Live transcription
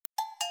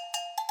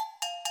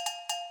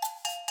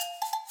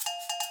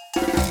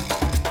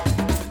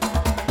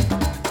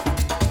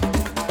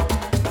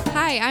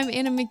Hi, I'm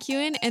Anna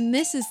McEwen, and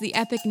this is the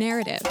Epic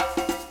Narrative.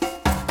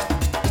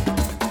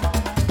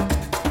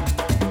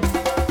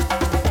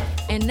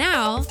 And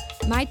now,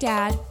 my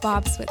dad,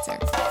 Bob Switzer.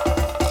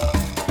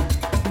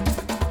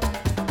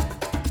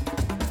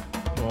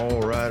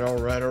 All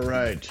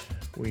right.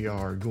 We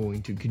are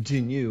going to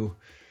continue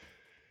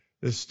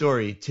the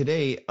story.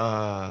 Today,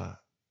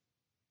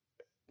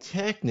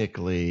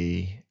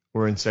 technically,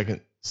 we're in 2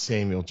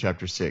 Samuel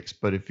chapter 6.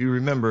 But if you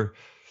remember,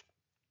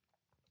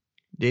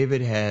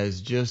 David has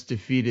just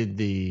defeated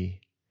the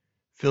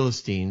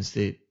Philistines,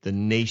 the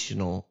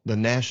national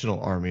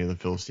army of the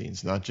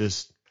Philistines, not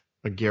just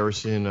a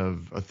garrison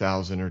of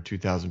 1,000 or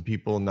 2,000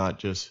 people, not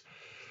just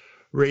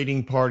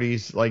raiding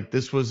parties. Like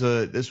this was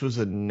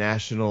a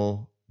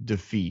national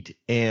defeat,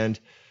 and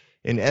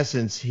in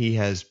essence, he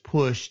has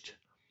pushed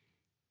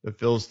the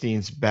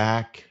Philistines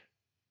back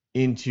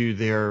into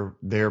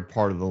their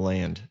part of the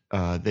land.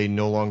 They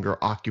no longer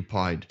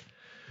occupied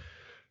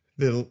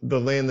the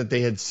land that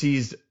they had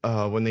seized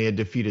when they had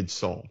defeated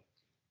Saul.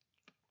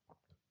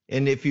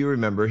 And if you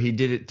remember, he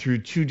did it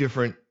through two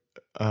different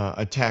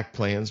attack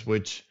plans,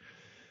 which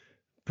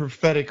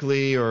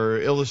prophetically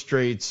or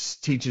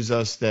teaches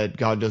us that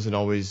God doesn't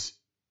always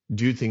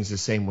do things the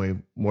same way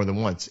more than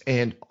once.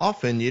 And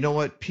often, you know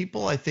what,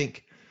 people, I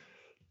think,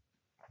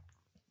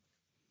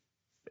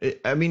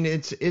 it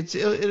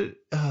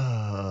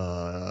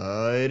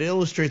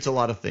illustrates a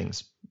lot of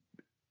things.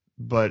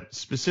 But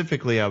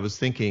specifically, I was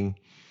thinking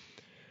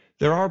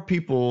there are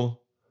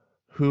people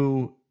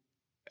who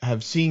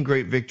have seen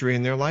great victory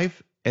in their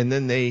life, and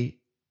then they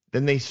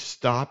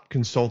stop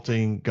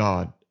consulting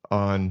God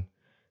on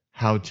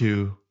how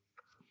to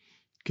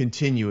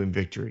continue in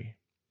victory.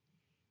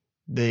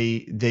 They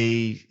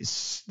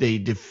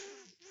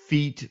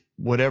defeat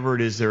whatever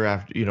it is they're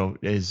after,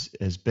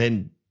 has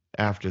been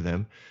after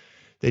them.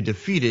 They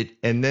defeat it,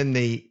 and then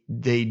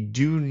they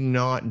do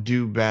not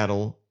do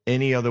battle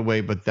any other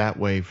way but that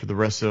way for the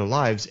rest of their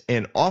lives,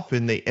 and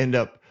often they end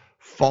up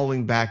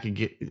falling back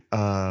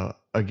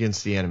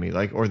against the enemy,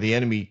 or the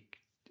enemy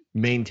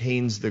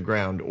maintains the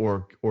ground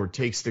or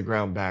takes the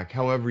ground back,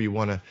 however you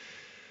want to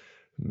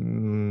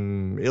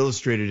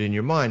illustrate it in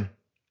your mind.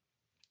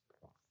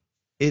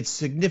 It's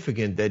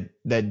significant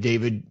that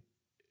David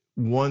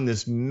won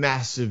this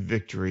massive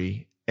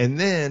victory and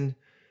then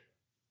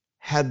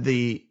had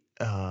the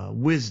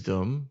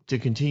wisdom to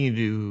continue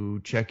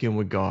to check in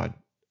with God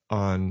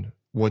on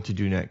what to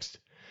do next.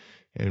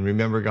 And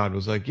remember, God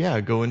was like, yeah,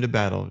 go into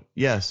battle.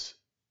 Yes.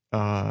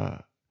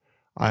 I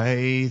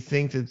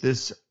think that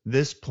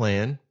this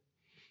plan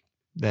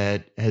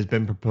that has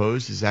been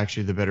proposed is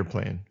actually the better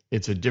plan.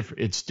 It's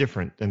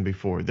different than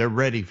before. They're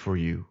ready for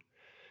you.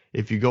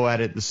 If you go at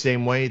it the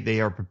same way,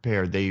 they are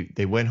prepared.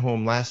 They went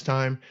home last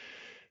time.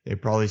 They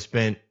probably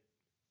spent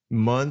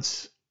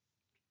months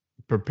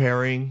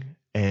preparing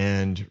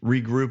and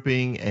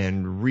regrouping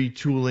and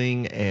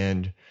retooling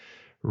and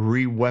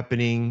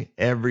re-weaponing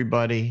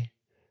everybody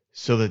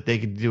so that they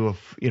could do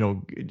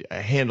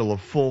handle a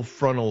full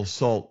frontal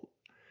assault.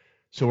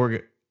 So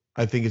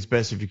I think it's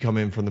best if you come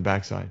in from the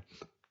backside.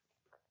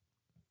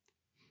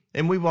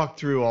 And we walked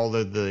through all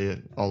of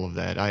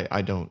that.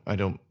 I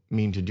don't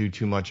mean to do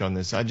too much on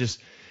this. I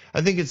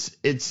think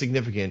it's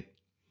significant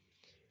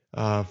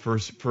for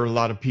a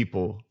lot of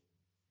people,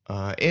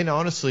 and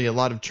honestly, a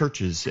lot of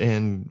churches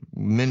and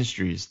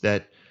ministries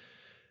that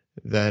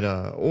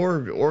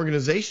or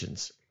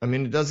organizations. I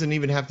mean, it doesn't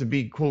even have to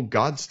be quote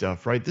God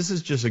stuff, right? This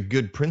is just a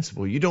good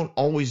principle. You don't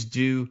always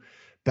do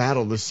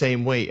battle the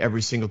same way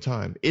every single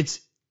time. It's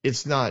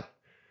not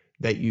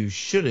that you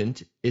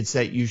shouldn't. It's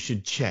that you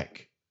should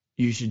check.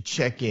 You should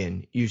check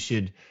in. You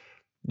should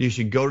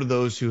go to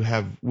those who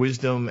have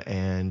wisdom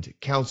and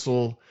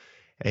counsel,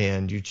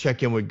 and you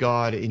check in with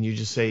God, and you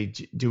just say,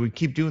 do we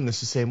keep doing this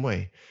the same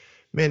way?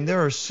 Man,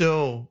 there are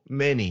so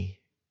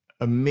many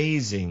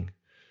amazing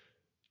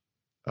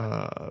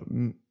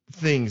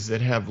things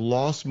that have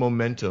lost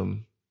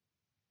momentum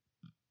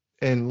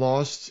and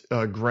lost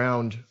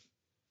ground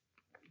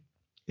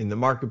in the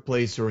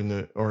marketplace or in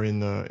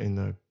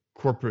the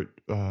corporate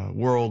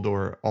world,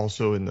 or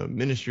also in the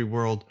ministry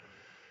world.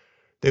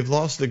 They've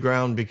lost the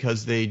ground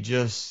because they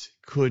just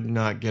could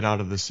not get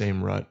out of the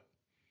same rut.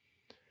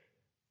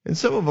 And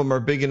some of them are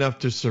big enough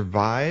to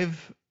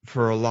survive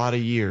for a lot of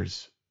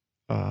years.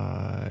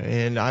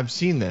 And I've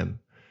seen them.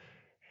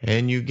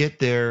 And you get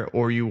there,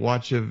 or you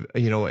watch a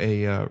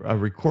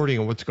recording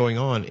of what's going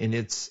on, and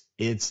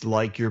it's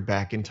like you're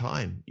back in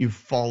time. You've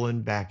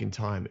fallen back in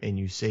time, and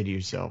you say to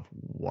yourself,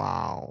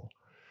 "Wow,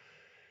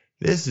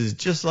 this is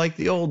just like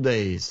the old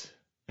days."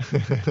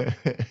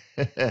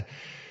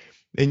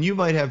 And you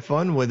might have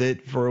fun with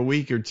it for a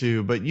week or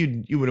two, but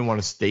you wouldn't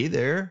want to stay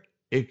there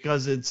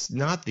because it's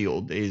not the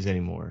old days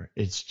anymore.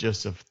 It's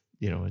just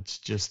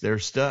they're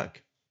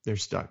stuck. They're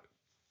stuck.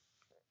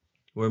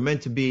 We're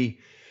meant to be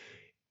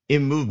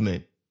in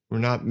movement. We're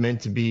not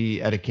meant to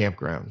be at a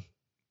campground.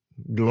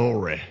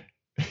 Glory.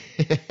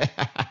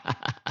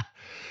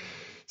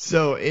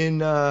 So in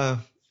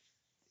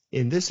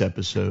this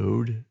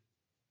episode,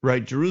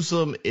 right,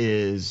 Jerusalem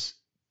is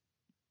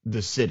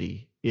the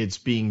city. it's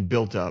being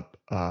built up.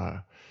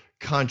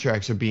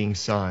 Contracts are being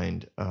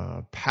signed.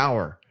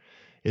 Power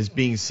is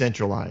being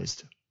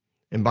centralized.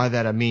 And by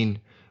that, I mean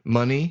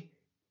money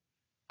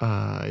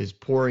is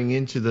pouring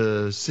into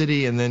the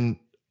city and then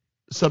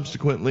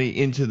subsequently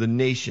into the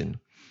nation,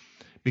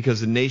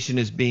 because the nation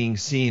is being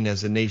seen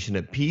as a nation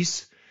at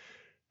peace.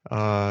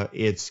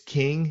 Its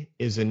king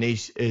is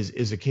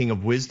a king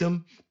of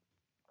wisdom.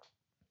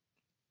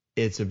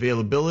 Its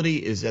availability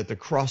is at the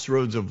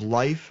crossroads of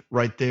life,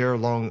 right there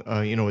along.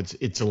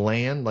 It's a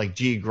land, like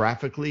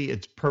geographically,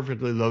 it's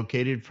perfectly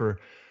located for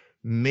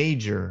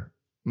major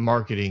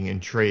marketing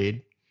and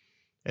trade,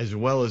 as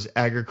well as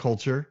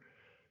agriculture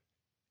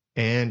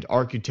and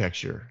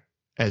architecture.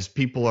 As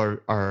people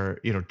are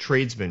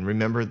tradesmen.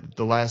 Remember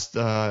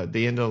the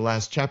end of the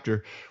last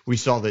chapter, we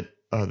saw that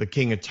the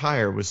king of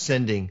Tyre was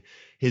sending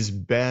his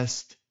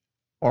best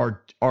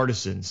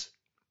artisans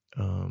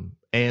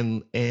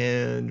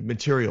and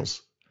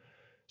materials,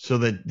 so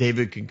that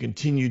David can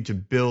continue to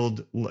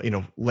build,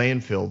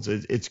 landfills.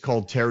 It's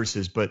called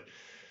terraces, but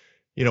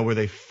where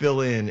they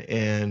fill in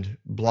and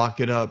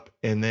block it up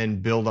and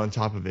then build on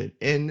top of it.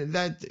 And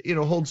that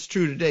holds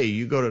true today.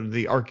 You go to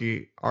the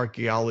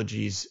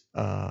archaeology's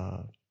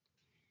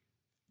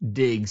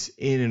digs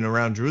in and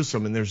around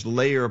Jerusalem, and there's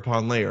layer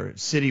upon layer. That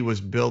city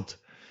was built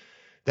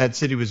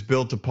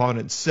upon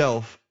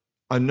itself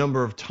a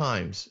number of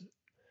times.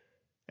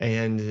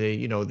 And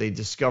they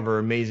discover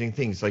amazing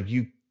things. Like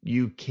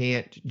you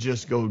can't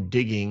just go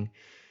digging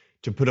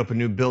to put up a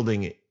new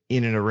building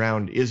in and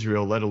around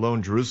Israel, let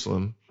alone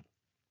Jerusalem,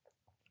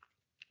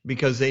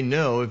 because they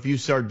know if you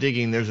start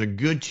digging, there's a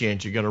good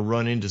chance you're going to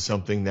run into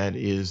something that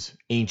is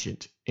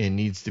ancient and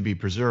needs to be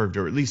preserved,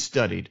 or at least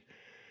studied.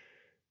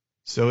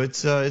 So it's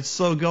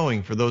slow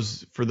going for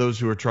those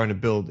who are trying to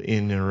build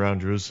in and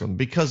around Jerusalem,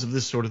 because of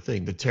this sort of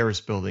thing, the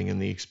terrace building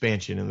and the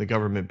expansion and the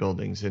government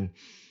buildings. And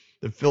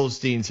the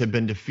Philistines have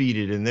been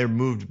defeated, and they're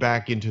moved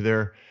back into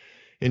their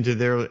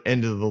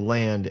end of the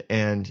land,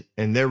 and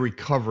they're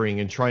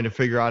recovering and trying to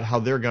figure out how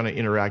they're going to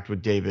interact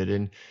with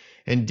David.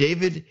 And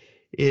David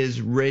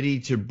is ready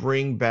to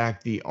bring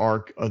back the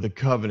Ark of the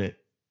Covenant.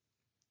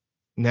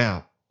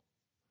 Now,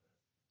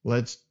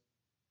 let's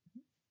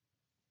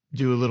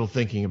do a little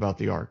thinking about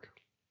the Ark.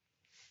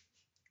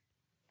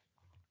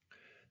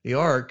 The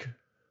Ark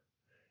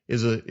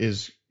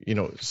is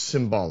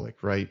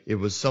symbolic, right? It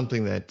was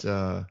something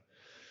that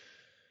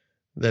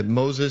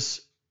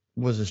Moses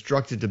was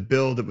instructed to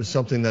build. It was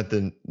something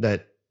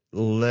that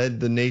led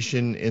the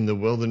nation in the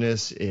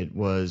wilderness. It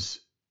was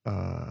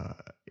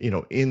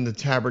in the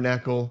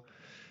tabernacle.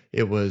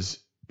 It was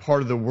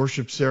part of the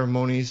worship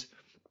ceremonies.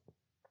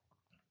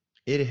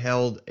 It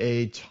held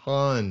a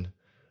ton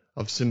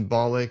of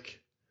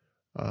symbolic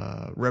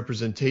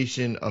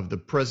representation of the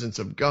presence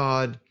of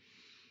God.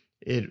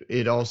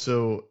 It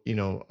also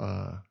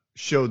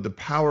showed the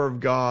power of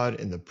God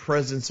and the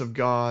presence of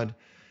God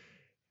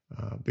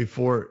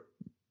before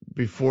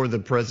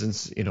the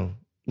presence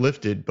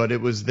lifted, but it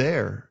was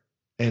there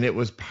and it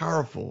was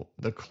powerful.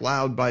 The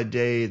cloud by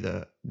day,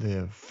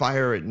 the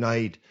fire at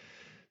night.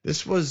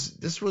 This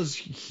was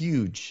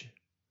huge.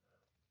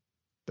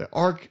 The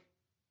Ark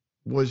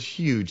was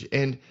huge,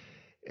 and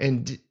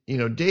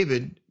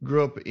David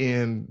grew up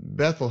in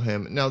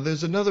Bethlehem. Now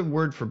there's another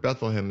word for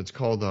Bethlehem. It's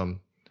called I'm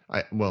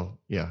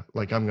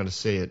going to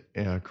say it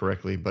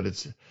correctly, but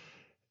it's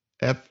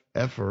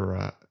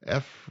Ephratah,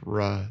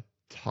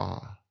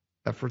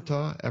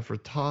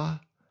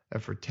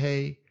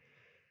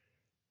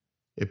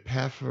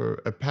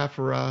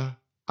 Epaphra.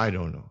 I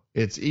don't know.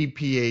 It's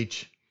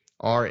Ephrathah.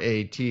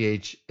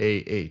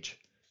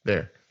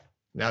 There.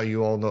 Now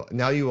you all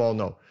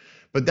know.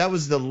 But that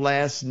was the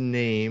last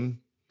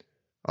name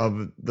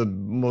of the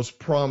most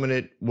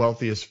prominent,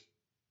 wealthiest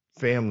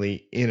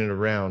family in and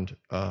around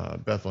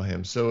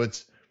Bethlehem. So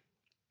it's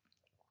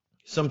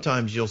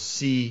sometimes you'll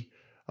see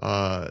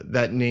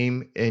that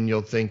name and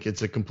you'll think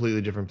it's a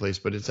completely different place,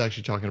 but it's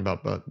actually talking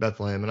about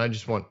Bethlehem. And I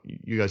just want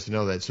you guys to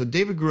know that. So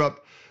David grew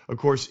up, of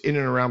course, in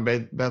and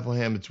around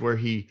Bethlehem. It's where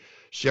he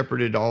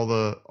shepherded all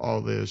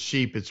the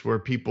sheep. It's where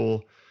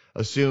people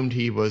assumed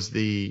he was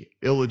the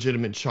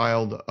illegitimate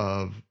child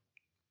of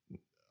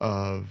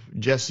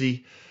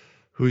Jesse,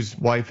 whose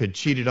wife had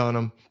cheated on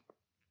him.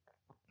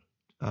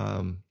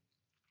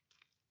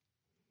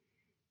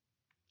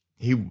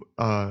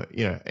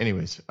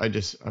 Anyways,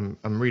 I'm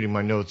reading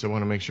my notes. I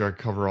want to make sure I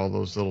cover all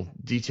those little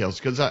details,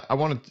 because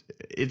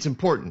it's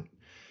important.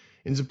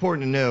 It's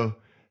important to know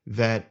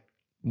that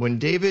when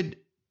David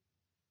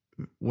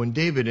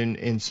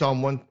in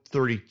Psalm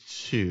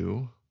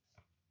 132,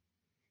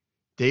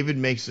 David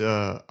makes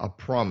a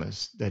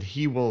promise that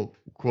he will,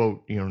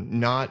 quote,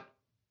 not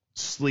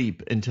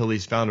sleep until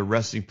he's found a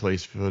resting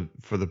place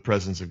for the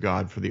presence of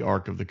God, for the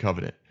Ark of the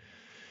Covenant.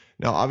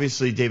 Now,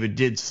 obviously, David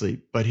did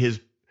sleep, but his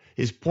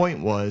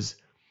point was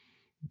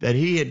that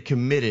he had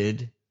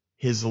committed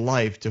his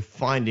life to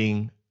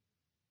finding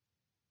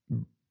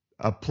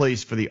a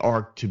place for the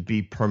Ark to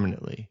be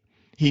permanently.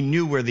 He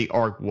knew where the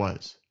Ark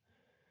was.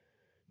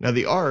 Now,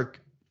 the Ark,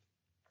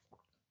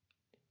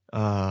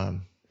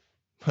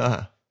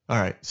 All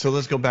right, so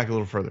let's go back a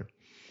little further.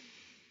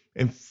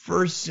 In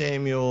 1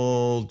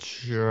 Samuel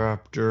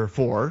chapter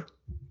 4,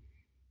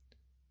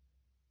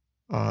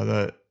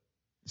 the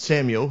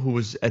Samuel, who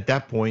was at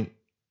that point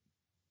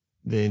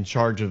in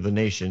charge of the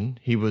nation,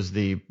 he was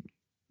the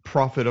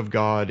prophet of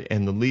God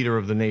and the leader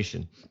of the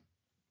nation.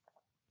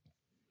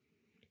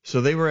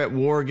 So they were at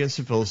war against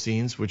the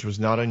Philistines, which was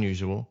not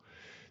unusual.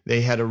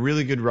 They had a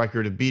really good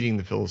record of beating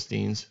the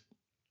Philistines.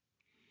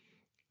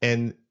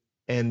 And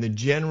the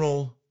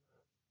general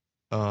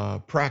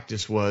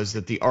practice was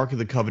that the Ark of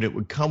the Covenant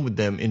would come with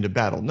them into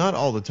battle. Not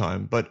all the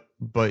time,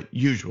 but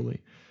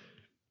usually.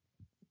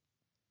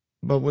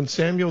 But when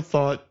Samuel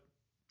thought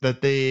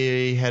that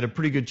they had a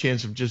pretty good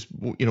chance of just,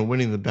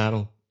 winning the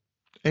battle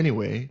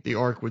anyway, the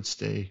Ark would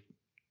stay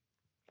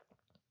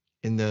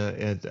at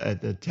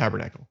the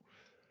tabernacle.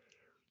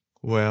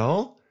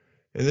 Well,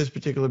 in this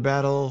particular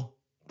battle,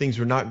 things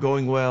were not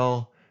going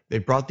well. They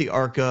brought the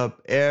Ark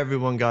up.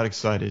 Everyone got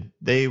excited.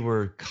 They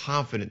were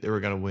confident they were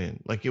going to win.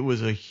 Like, it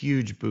was a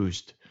huge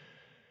boost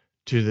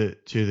to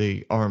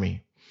the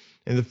army.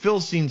 And the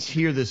Philistines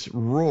hear this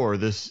roar,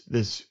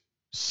 this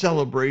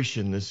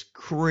celebration, this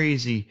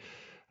crazy,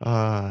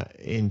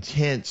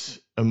 intense,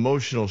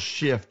 emotional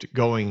shift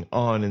going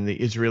on in the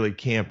Israeli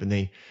camp, and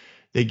they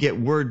get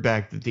word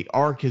back that the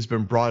Ark has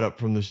been brought up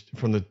from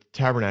the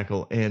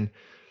tabernacle, and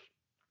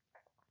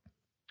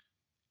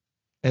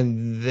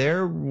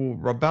they're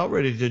about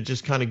ready to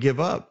just kind of give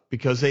up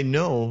because they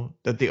know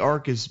that the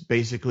Ark is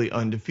basically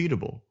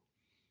undefeatable.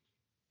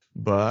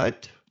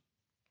 But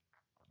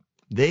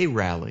they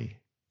rally.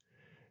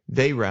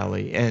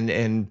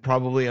 And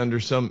probably under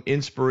some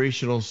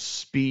inspirational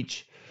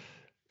speech,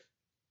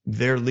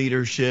 their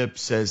leadership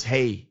says,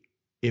 hey,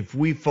 if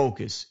we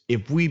focus,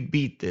 if we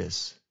beat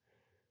this,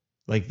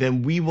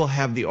 then we will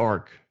have the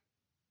Ark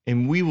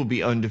and we will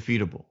be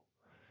undefeatable.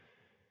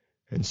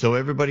 And so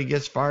everybody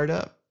gets fired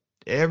up.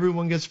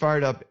 Everyone gets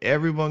fired up.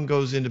 Everyone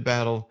goes into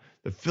battle.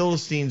 The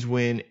Philistines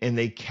win and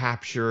they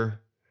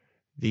capture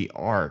the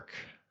Ark.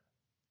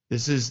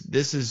 This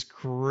is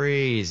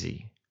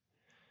crazy.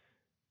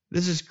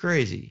 This is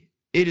crazy.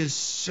 It is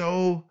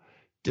so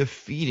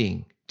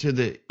defeating to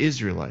the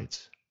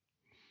Israelites.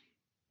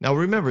 Now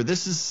remember,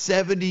 this is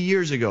 70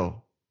 years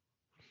ago.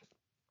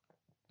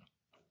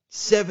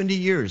 70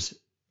 years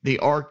the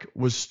Ark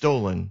was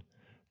stolen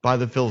by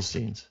the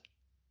Philistines.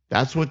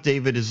 That's what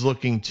David is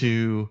looking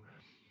to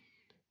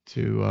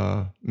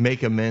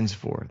make amends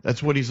for.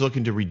 That's what he's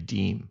looking to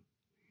redeem.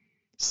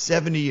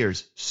 70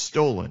 years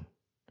stolen.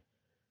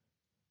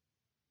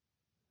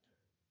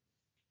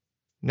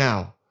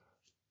 Now,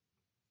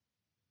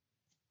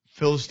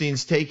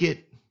 Philistines take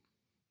it.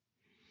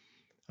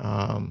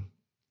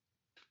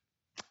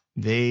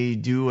 They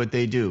do what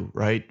they do,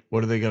 right?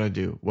 What are they going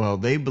to do? Well,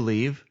 they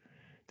believe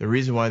the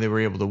reason why they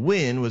were able to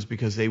win was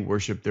because they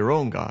worshiped their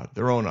own god,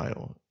 their own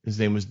idol. His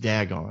name was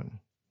Dagon.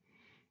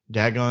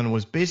 Dagon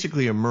was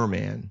basically a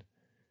merman.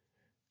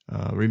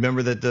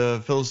 Remember that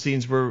the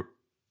Philistines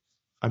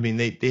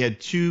they had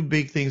two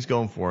big things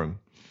going for them.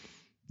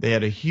 They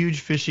had a huge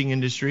fishing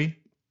industry,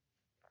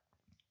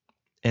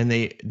 and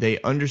they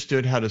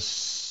understood how to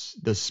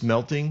the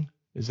smelting.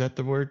 Is that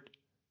the word?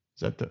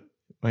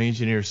 My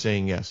engineer is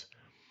saying yes.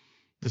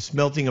 The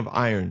smelting of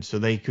iron, so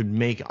they could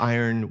make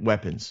iron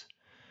weapons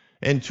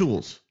and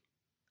tools.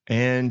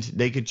 And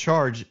they could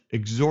charge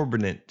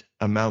exorbitant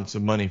amounts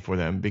of money for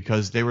them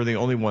because they were the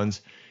only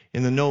ones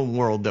in the known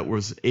world that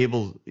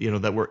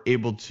were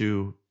able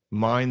to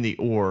mine the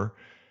ore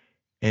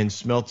and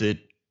smelt it,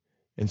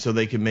 and so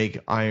they could make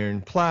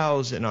iron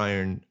plows and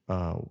iron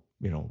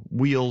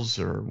wheels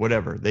or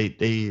whatever.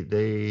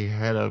 They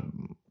had a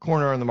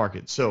corner on the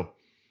market. So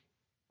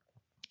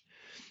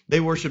they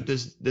worshiped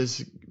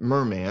this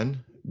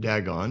merman,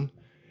 Dagon,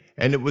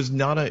 and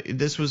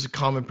this was a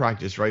common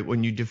practice, right?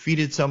 When you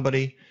defeated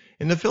somebody,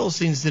 and the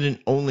Philistines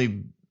didn't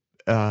only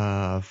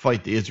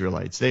fight the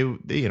Israelites. They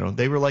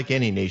were like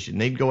any nation.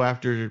 They'd go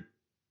after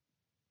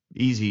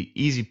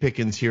easy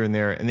pickings here and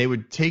there, and they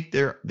would take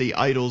the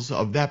idols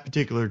of that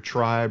particular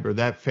tribe or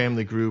that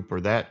family group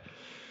or that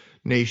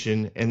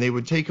nation, and they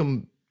would take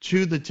them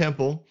to the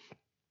temple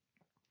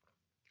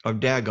of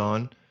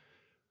Dagon,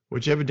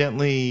 which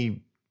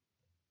evidently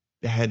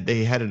had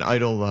an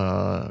idol.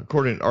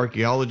 According to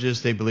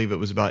archaeologists, they believe it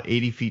was about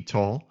 80 feet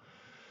tall.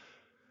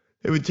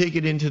 They would take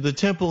it into the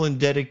temple and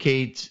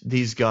dedicate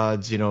these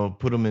gods,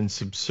 put them in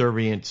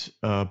subservient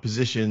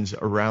positions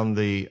around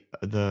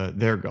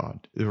their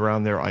god,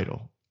 around their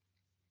idol.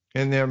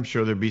 And there, I'm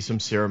sure there'd be some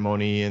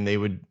ceremony, and they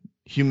would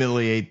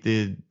humiliate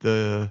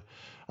the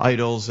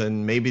idols,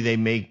 and maybe they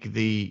make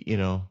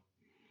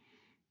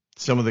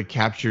some of the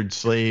captured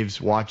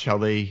slaves watch how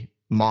they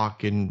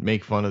mock and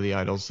make fun of the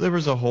idols. There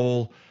was a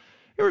whole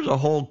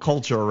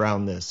culture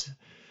around this.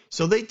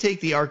 So they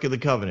take the Ark of the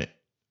Covenant.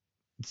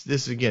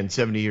 This is, again,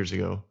 70 years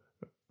ago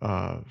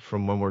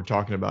from when we're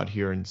talking about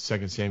here in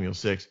 2 Samuel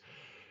 6.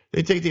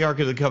 They take the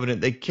Ark of the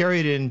Covenant. They carry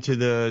it into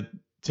the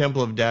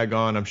temple of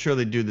Dagon. I'm sure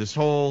they do this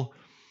whole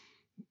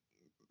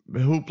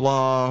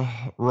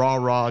hoopla,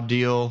 rah-rah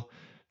deal.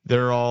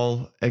 They're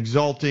all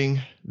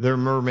exalting their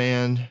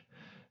merman.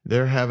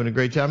 They're having a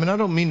great time. And I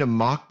don't mean to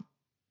mock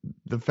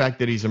the fact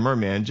that he's a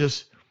merman.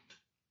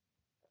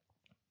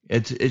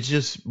 It's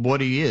just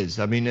what he is.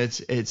 I mean,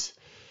 it's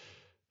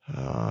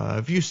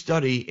if you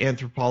study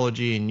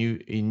anthropology and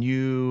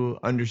you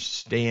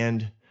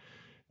understand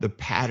the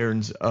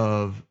patterns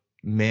of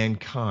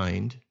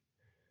mankind,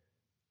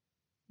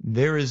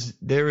 there is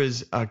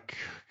a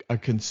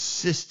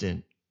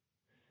consistent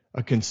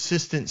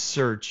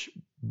search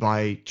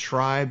by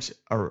tribes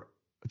or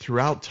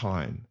throughout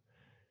time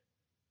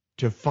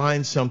to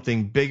find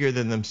something bigger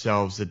than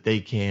themselves that they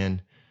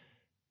can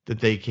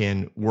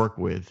work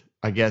with,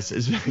 I guess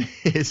is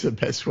the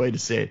best way to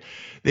say it.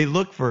 They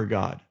look for a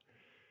God.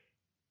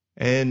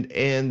 And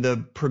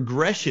the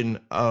progression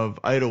of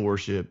idol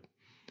worship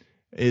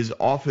is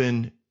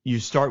often you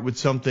start with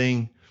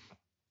something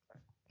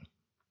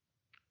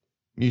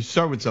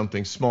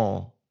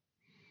small.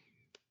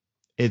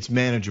 It's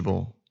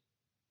manageable.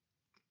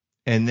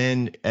 And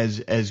then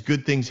as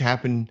good things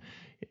happen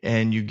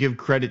and you give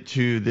credit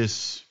to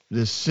this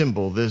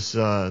symbol, this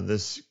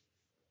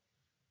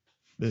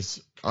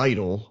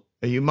idol,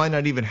 you might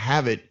not even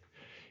have it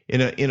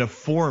in a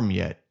form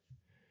yet.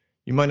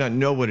 You might not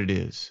know what it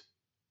is.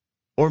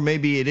 Or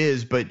maybe it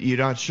is, but you're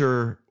not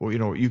sure, or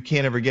you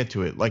can't ever get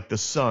to it, like the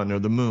sun or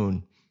the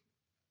moon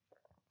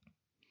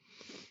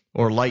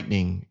or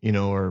lightning,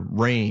 or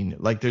rain.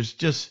 Like there's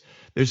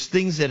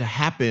things that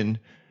happen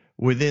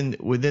within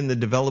the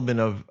development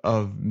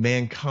of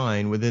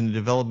mankind, within the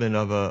development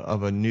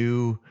of a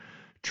new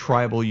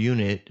tribal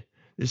unit.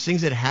 There's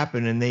things that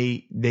happen and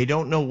they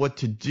don't know what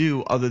to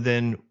do other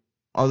than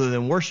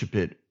worship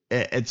it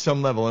at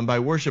some level. And by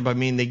worship I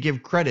mean they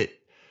give credit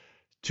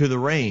to the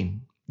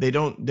rain.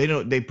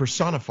 They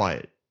personify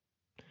it.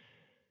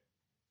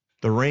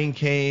 The rain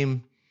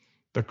came,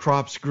 the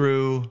crops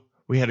grew,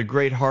 we had a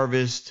great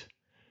harvest.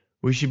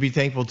 We should be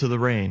thankful to the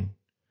rain.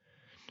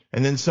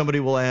 And then somebody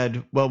will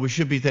add, well, we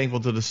should be thankful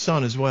to the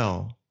sun as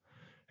well.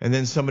 And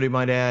then somebody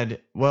might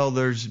add, well,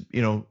 there's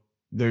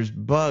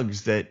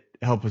bugs that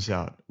help us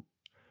out.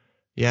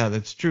 Yeah,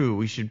 that's true.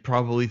 We should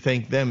probably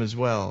thank them as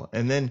well.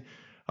 And then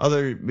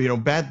other,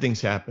 bad things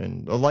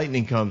happen. The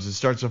lightning comes and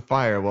starts a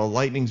fire. Well,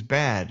 lightning's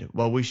bad.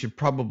 Well, we should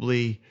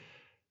probably,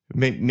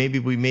 maybe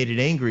we made it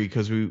angry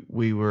because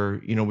we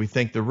were, we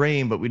thanked the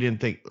rain, but we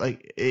didn't think,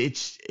 like,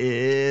 it's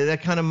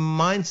that kind of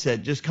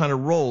mindset just kind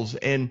of rolls.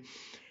 And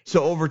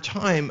so over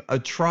time, a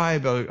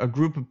tribe, a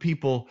group of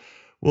people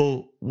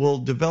will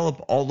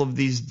develop all of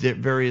these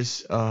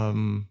various,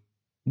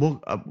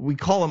 we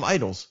call them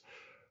idols.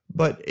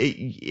 But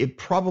it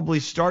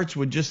probably starts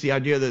with just the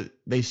idea that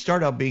they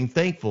start out being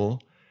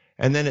thankful,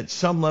 and then at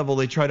some level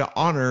they try to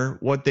honor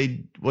what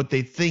they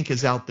think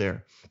is out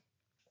there.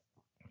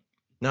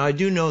 Now, I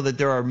do know that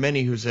there are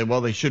many who say,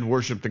 well, they should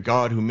worship the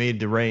God who made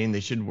the rain.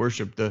 They should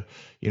worship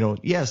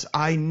yes,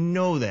 I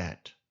know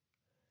that.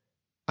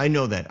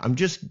 I'm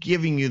just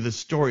giving you the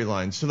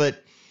storyline so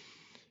that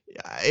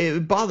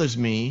it bothers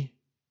me.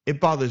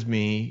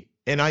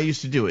 And I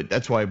used to do it.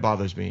 That's why it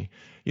bothers me.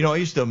 I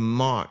used to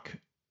mock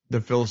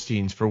the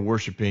Philistines for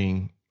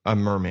worshiping a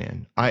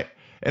merman. I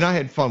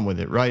had fun with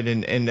it, right?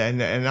 And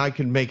I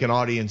could make an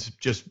audience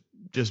just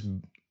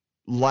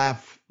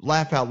laugh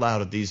out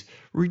loud at these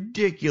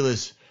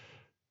ridiculous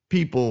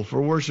people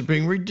for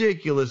worshiping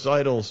ridiculous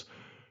idols.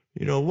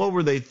 What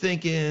were they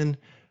thinking?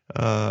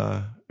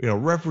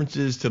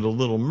 References to the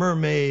Little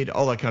Mermaid,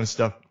 all that kind of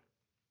stuff.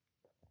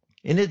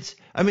 And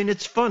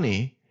it's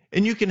funny,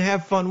 and you can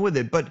have fun with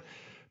it, but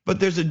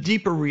there's a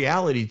deeper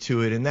reality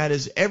to it, and that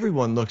is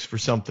everyone looks for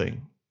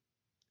something.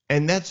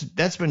 And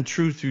that's been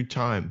true through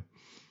time.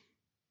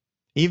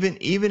 Even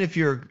if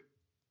you're,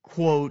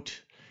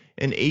 quote,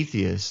 an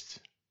atheist,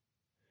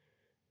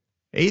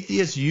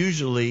 atheists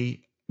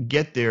usually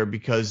get there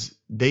because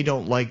they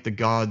don't like the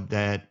God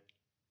that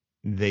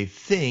they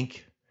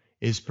think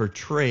is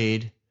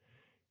portrayed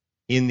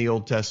in the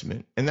Old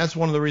Testament. And that's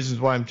one of the reasons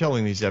why I'm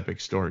telling these epic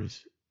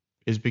stories,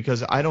 is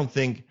because I don't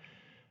think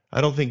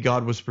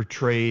God was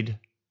portrayed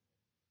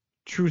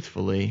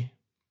truthfully.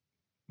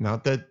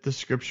 Not that the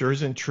scripture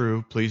isn't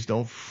true. Please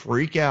don't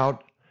freak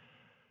out.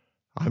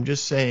 I'm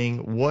just saying,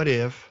 what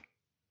if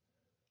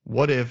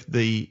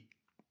the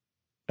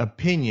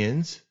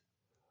opinions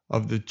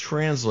of the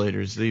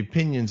translators, the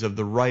opinions of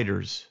the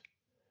writers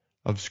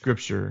of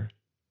scripture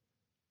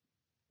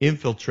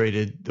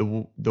infiltrated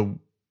the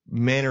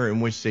manner in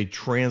which they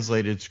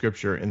translated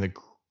scripture and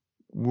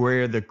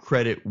where the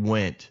credit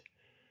went,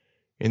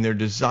 in their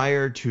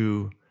desire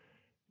to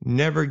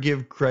never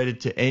give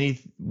credit to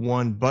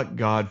anyone but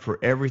God for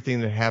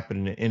everything that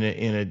happened,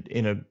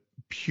 in a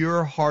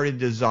pure-hearted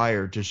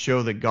desire to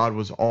show that God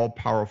was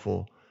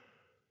all-powerful.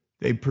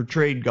 They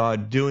portrayed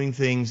God doing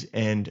things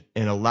and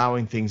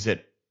allowing things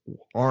that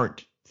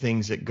aren't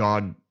things that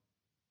God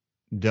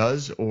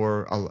does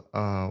or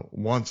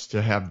wants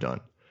to have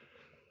done.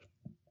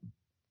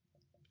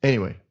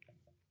 Anyway,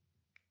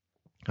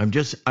 I'm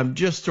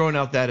just throwing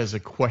out that as a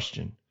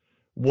question.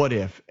 What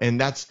if? And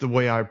that's the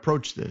way I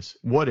approach this.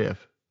 What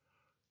if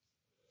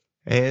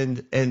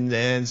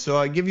And so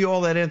I give you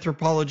all that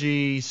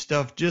anthropology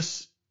stuff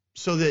just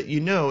so that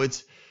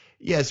it's,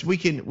 yes, we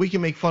can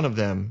make fun of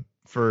them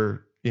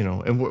for,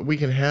 and we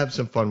can have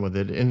some fun with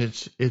it, and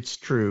it's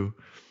true,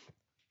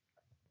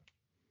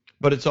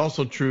 but it's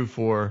also true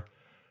for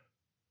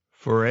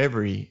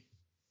every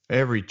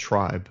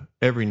tribe,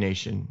 every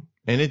nation,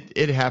 and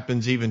it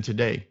happens even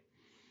today.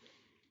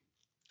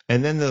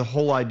 And then the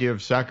whole idea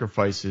of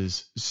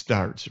sacrifices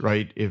starts,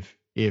 right?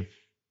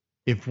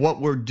 If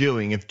what we're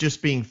doing, if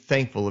just being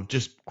thankful, if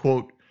just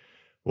quote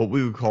what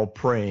we would call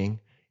praying,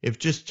 if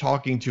just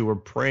talking to or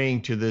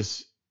praying to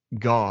this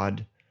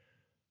God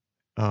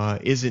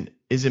isn't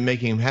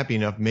making him happy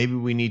enough, maybe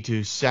we need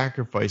to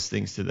sacrifice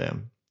things to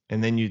them.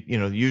 And then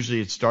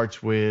usually it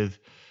starts with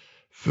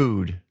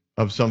food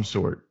of some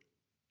sort,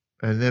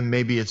 and then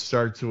maybe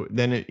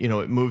then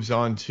it moves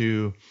on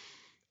to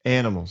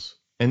animals.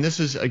 And this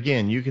is,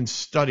 again, you can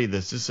study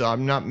this.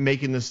 I'm not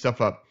making this stuff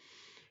up,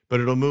 but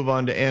it'll move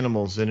on to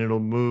animals, and it'll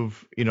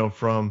move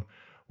from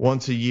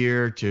once a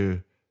year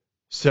to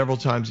several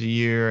times a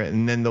year,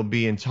 and then there'll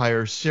be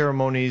entire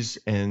ceremonies,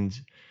 and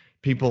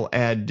people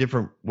add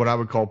different, what I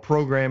would call,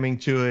 programming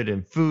to it,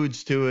 and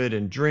foods to it,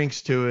 and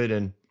drinks to it,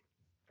 and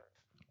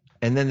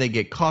then they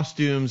get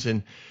costumes,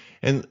 and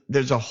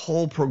there's a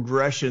whole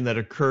progression that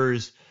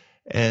occurs,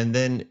 and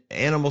then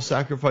animal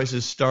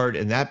sacrifices start,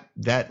 and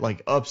that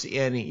like ups the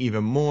ante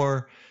even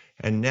more,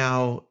 and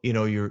now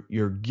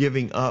you're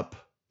giving up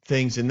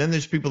things, and then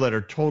there's people that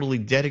are totally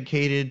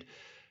dedicated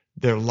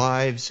their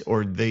lives,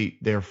 or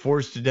they're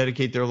forced to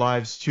dedicate their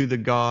lives to the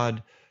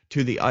God,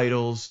 to the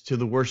idols, to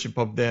the worship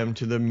of them,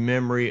 to the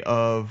memory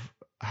of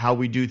how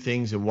we do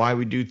things and why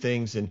we do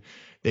things, and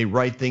they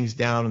write things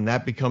down, and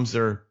that becomes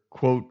their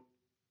quote,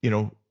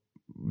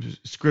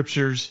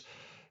 scriptures,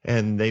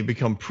 and they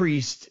become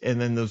priests, and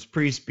then those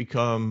priests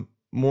become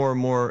more and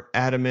more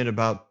adamant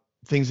about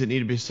things that need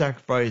to be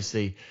sacrificed.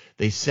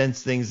 They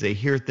sense things, they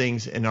hear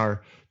things, and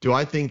do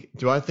I think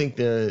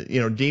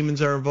the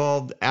demons are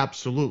involved?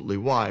 Absolutely.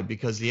 Why?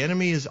 Because the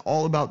enemy is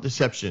all about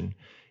deception.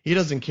 He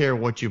doesn't care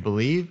what you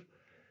believe.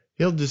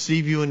 He'll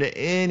deceive you into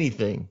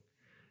anything.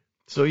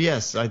 So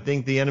yes, I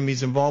think the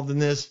enemy's involved in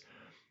this.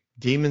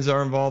 Demons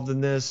are involved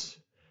in this.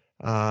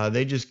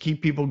 They just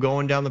keep people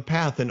going down the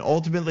path, and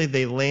ultimately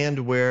they land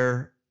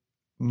where,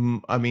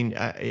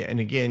 and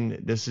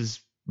again, this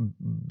is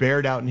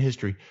bared out in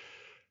history.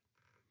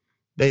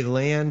 They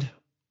land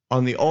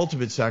on the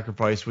ultimate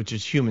sacrifice, which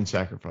is human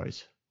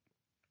sacrifice.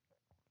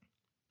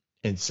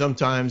 And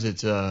sometimes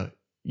it's a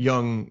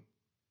young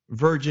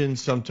virgin,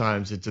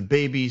 sometimes it's a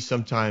baby,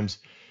 sometimes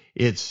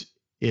it's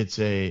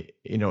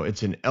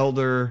an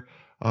elder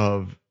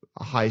of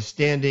high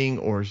standing,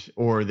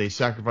 or they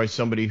sacrifice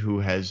somebody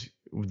who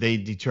they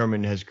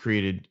determine has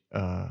created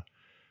a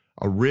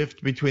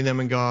rift between them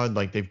and God,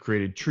 like they've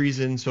created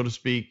treason, so to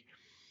speak.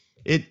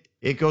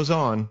 It goes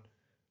on,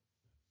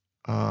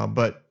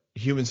 but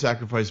human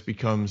sacrifice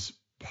becomes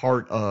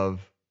part of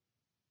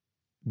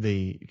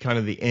the kind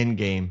of the end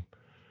game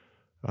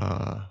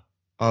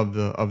of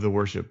the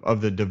worship,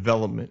 of the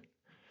development.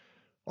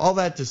 All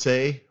that to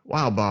say,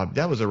 wow, Bob,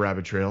 that was a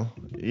rabbit trail.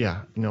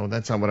 Yeah, no,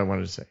 that's not what I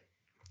wanted to say.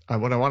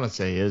 What I want to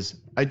say is,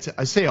 I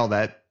say all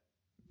that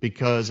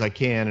because I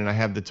can and I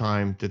have the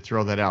time to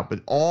throw that out.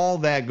 But all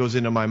that goes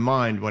into my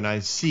mind when I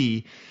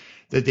see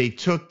that they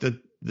took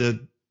the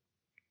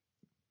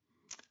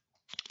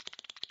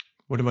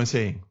what am I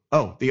saying?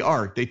 Oh, the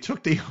ark. They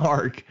took the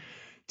ark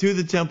to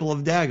the temple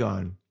of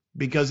Dagon,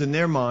 because in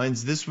their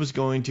minds, this was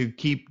going to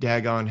keep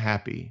Dagon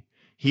happy.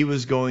 He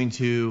was going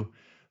to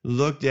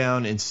look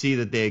down and see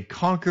that they had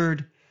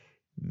conquered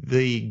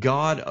the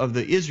God of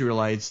the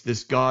Israelites,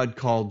 this God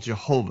called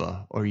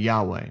Jehovah or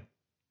Yahweh.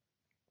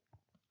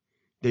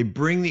 They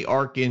bring the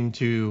ark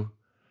into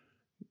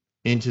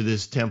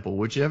this temple,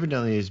 which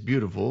evidently is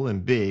beautiful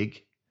and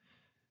big,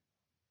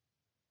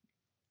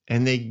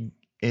 and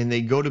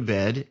they go to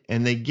bed,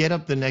 and they get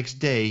up the next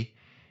day,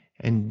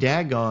 and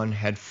Dagon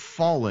had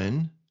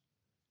fallen.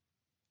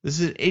 This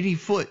is an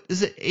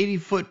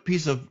 80-foot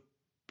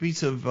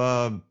piece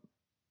of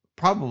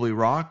probably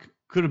rock,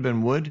 could have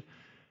been wood.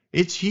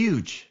 It's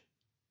huge.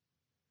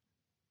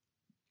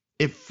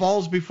 It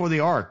falls before the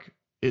ark.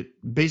 It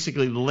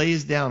basically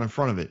lays down in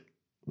front of it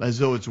as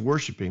though it's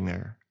worshiping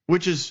there,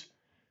 which is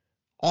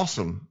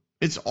awesome.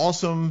 It's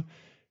awesome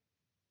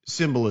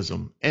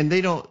symbolism. And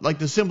they don't, like,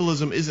 the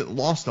symbolism isn't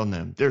lost on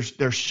them. They're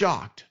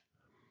shocked.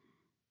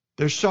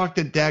 They're shocked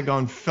that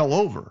Dagon fell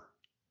over.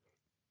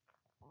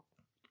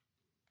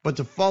 But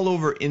to fall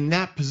over in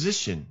that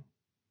position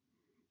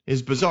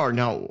is bizarre.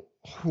 Now,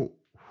 who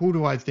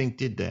do I think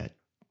did that?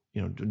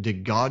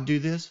 Did God do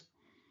this?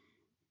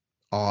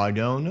 I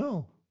don't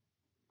know.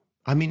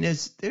 I mean,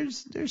 there's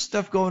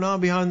stuff going on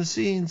behind the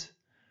scenes.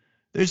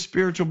 There's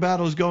spiritual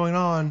battles going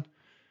on.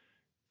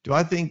 Do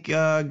I think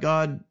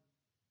God,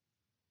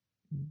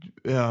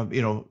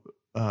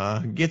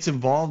 gets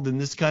involved in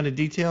this kind of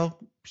detail?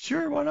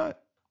 Sure, why not?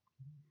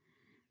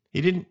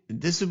 He didn't.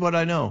 This is what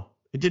I know.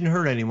 It didn't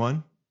hurt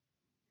anyone.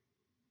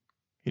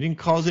 He didn't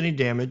cause any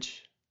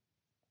damage.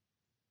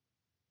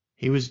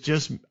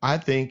 I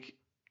think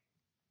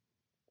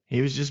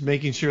he was just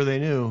making sure they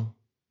knew,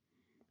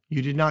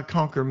 you did not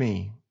conquer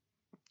me.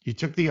 You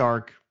took the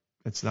ark.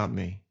 That's not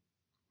me.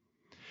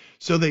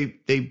 So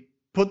they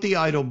put the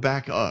idol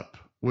back up,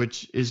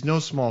 which is no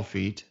small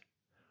feat.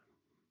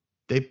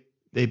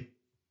 They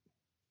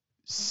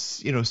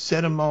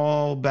set them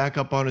all back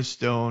up on a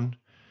stone.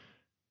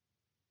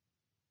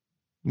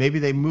 Maybe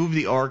they move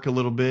the ark a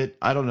little bit.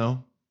 I don't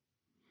know.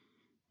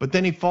 But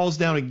then he falls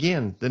down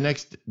again. The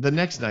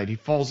next night he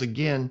falls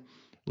again,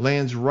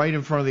 lands right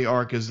in front of the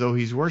ark as though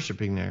he's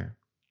worshiping there.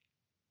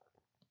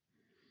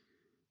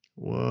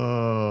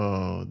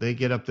 Whoa. They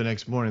get up the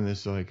next morning.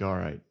 They're like, all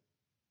right,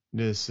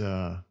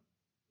 no.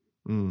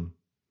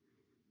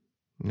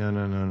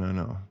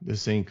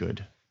 This ain't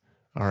good.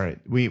 All right.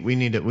 We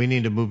need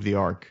to move the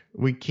ark.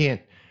 We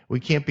can't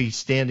be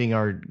standing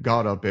our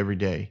God up every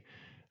day.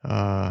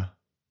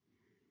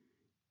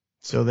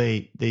 So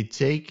they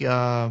take,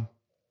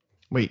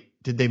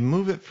 wait, did they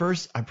move it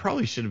first? I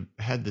probably should have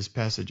had this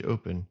passage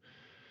open.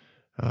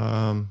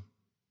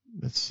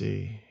 Let's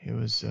see. It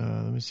was,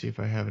 let me see if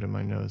I have it in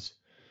my notes.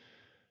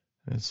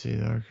 Let's see.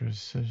 The ark was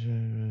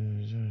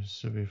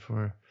so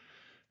before.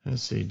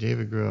 Let's see.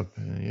 David grew up.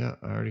 Yeah,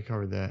 I already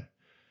covered that.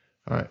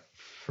 All right.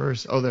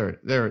 First, there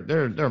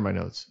are my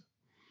notes.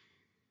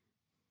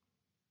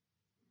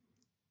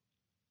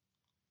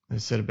 They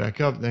set it back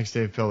up. Next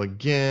day it fell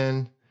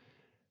again.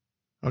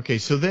 Okay,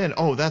 so then,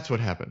 that's what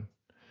happened.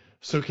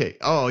 So, okay.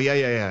 Oh,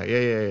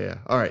 yeah.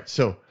 All right.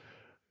 So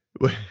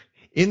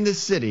in the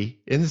city,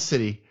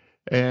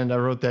 and I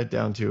wrote that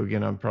down too.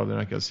 Again, I'm probably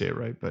not going to say it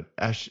right, but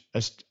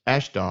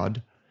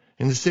Ashdod,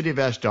 in the city of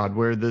Ashdod,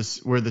 where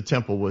the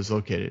temple was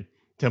located,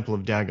 Temple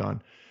of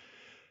Dagon,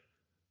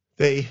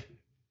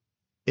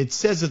 it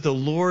says that the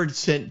Lord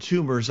sent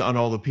tumors on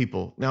all the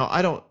people. Now,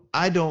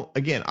 I don't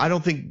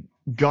think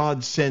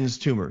God sends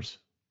tumors.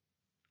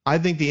 I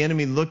think the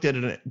enemy looked at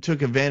it and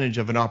took advantage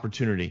of an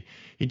opportunity.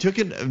 He took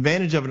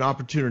advantage of an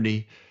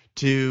opportunity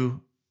to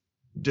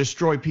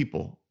destroy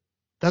people.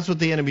 That's what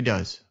the enemy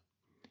does.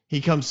 He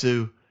comes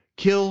to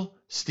kill,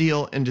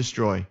 steal, and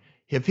destroy.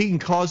 If he can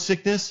cause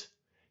sickness,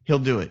 he'll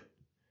do it.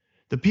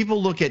 The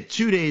people look at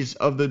 2 days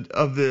of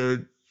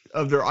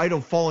their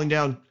idol falling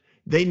down.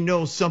 They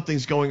know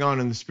something's going on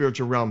in the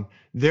spiritual realm.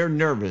 They're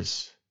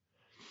nervous.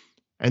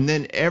 And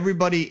then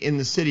everybody in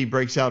the city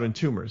breaks out in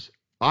tumors.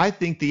 I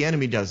think the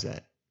enemy does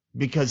that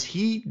because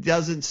he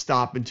doesn't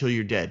stop until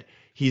you're dead.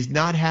 He's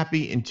not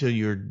happy until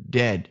you're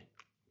dead.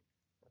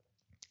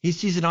 He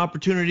sees an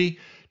opportunity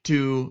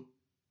to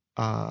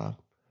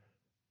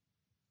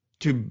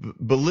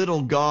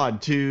belittle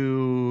God,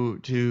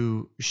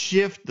 to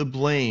shift the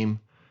blame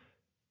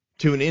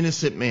to an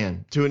innocent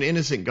man, to an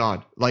innocent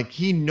God. Like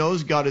he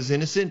knows God is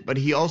innocent, but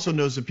he also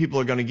knows that people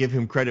are going to give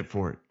him credit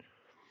for it,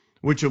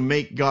 which will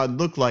make God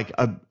look like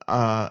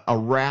a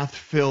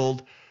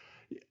wrath-filled,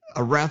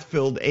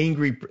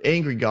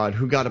 angry God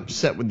who got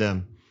upset with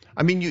them.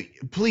 I mean, you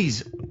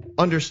please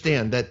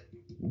understand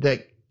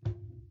that.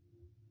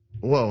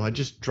 Whoa! I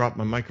just dropped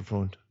my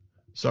microphone.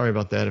 Sorry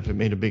about that. If it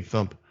made a big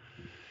thump.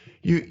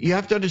 You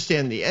have to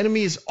understand the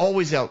enemy is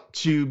always out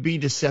to be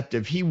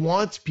deceptive. He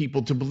wants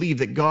people to believe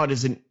that God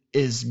is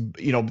this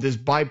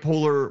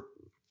bipolar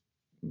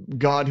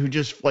God who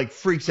just like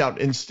freaks out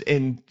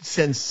and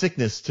sends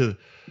sickness to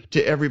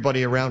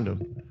everybody around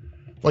him.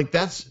 Like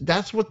that's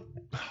what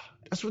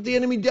the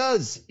enemy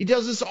does. He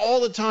does this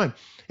all the time.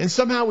 And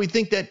somehow we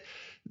think that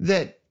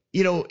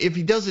if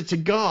he does it to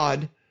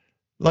God,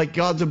 like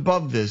God's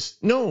above this.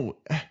 No.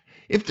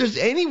 If there's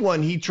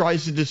anyone he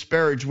tries to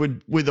disparage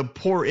with a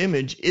poor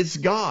image, it's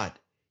God.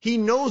 He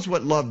knows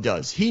what love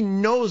does. He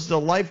knows the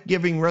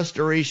life-giving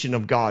restoration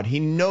of God. He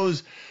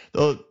knows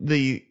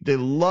the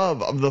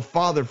love of the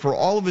Father for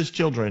all of his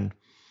children.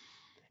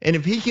 And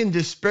if he can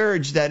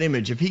disparage that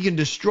image, if he can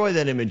destroy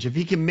that image, if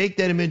he can make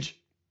that image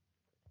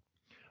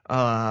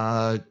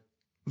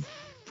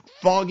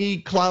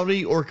foggy,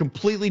 cloudy, or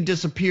completely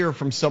disappear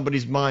from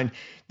somebody's mind,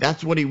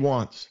 that's what he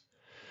wants.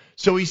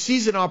 So he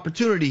sees an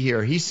opportunity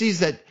here. He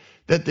sees that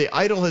the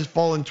idol has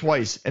fallen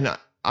twice, and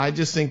I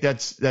just think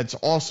that's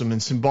awesome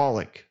and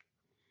symbolic.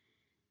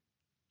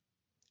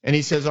 And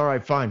he says, all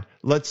right, fine.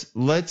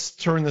 Let's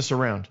turn this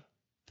around.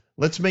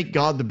 Let's make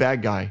God the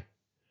bad guy.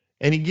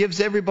 And he gives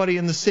everybody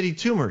in the city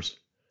tumors.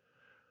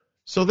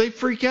 So they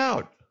freak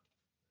out.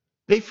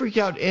 And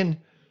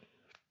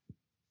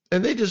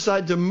they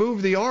decide to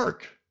move the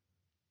ark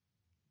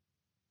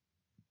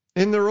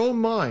in their own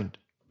mind.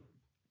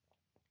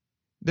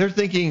 They're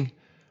thinking,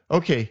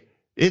 okay,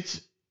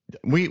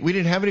 we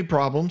didn't have any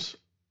problems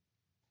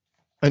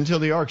until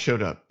the ark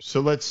showed up.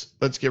 So let's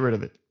get rid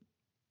of it.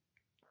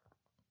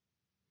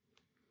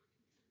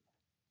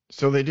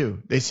 So they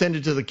do. They send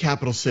it to the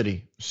capital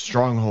city,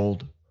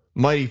 stronghold,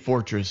 mighty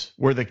fortress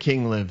where the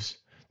king lives.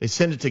 They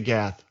send it to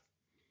Gath.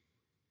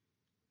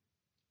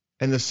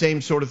 And the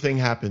same sort of thing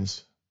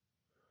happens.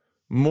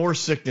 More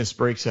sickness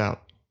breaks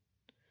out.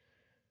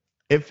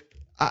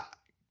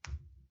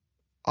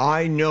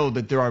 I know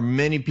that there are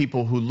many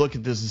people who look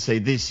at this and say,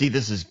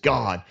 this is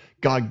God.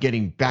 God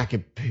getting back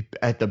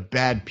at the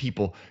bad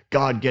people,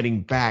 God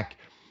getting back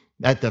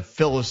at the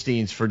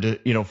Philistines for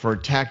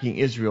attacking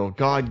Israel,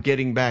 God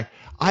getting back.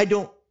 I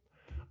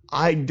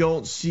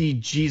don't see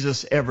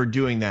Jesus ever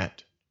doing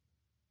that.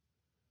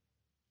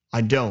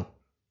 I don't.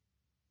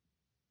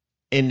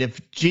 And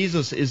if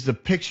Jesus is the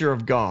picture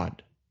of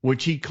God,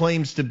 which he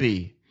claims to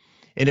be,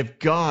 and if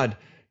God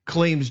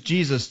claims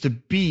Jesus to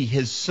be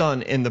his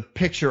son and the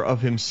picture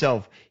of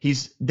himself,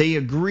 they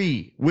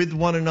agree with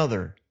one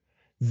another.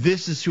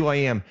 This is who I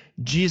am.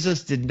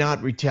 Jesus did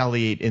not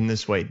retaliate in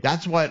this way.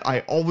 That's what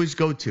I always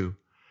go to.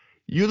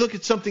 You look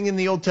at something in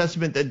the Old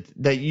Testament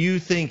that you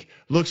think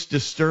looks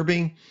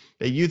disturbing,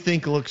 that you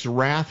think looks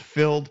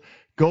wrath-filled,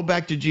 go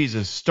back to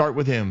Jesus. Start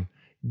with him.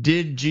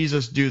 Did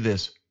Jesus do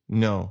this?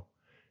 No.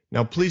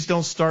 Now, please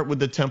don't start with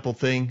the temple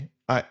thing.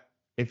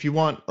 If you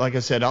want, like I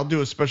said, I'll do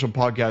a special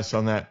podcast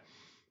on that.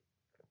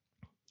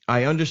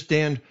 I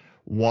understand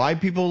why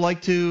people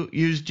like to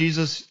use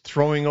Jesus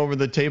throwing over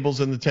the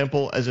tables in the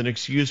temple as an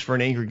excuse for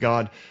an angry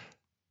God,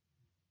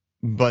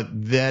 but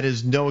that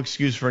is no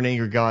excuse for an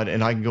angry God,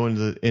 and I can go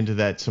into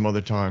that some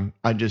other time.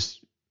 I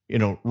just,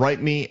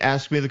 write me,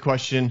 ask me the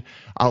question.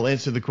 I'll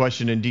answer the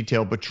question in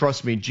detail, but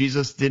trust me,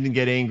 Jesus didn't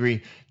get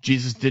angry.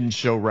 Jesus didn't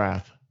show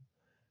wrath.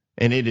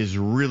 And it is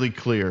really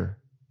clear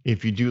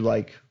if you do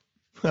like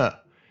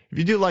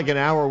an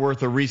hour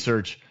worth of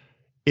research,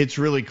 it's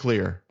really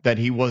clear that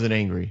he wasn't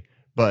angry.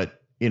 But,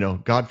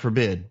 God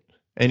forbid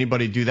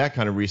anybody do that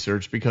kind of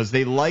research because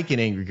they like an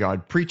angry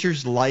God.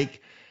 Preachers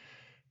like,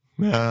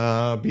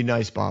 be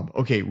nice, Bob.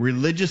 Okay,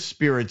 religious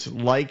spirits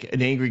like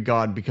an angry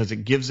God because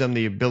it gives them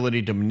the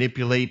ability to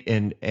manipulate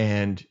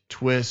and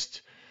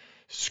twist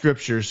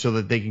scripture so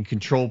that they can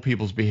control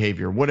people's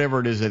behavior, whatever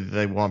it is that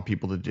they want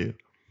people to do.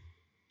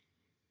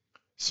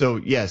 So,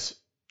 yes,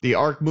 the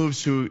ark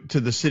moves to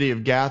the city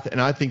of Gath,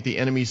 and I think the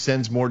enemy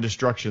sends more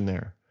destruction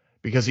there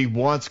because he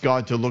wants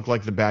God to look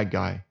like the bad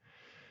guy.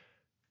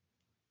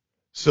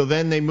 So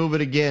then they move it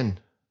again.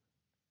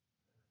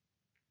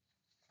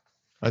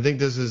 I think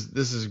this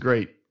is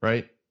great,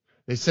 right?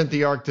 They sent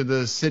the ark to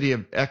the city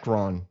of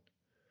Ekron.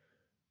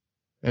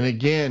 And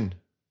again,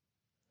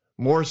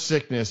 more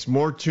sickness,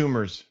 more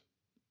tumors.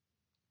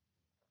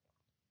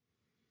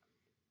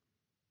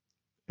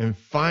 And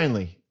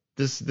finally,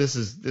 this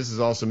is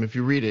awesome. If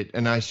you read it,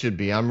 and I should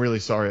be, I'm really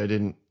sorry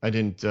I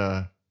didn't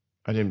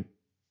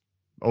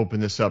open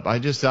this up. I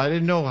guess I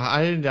didn't know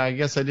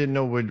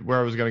where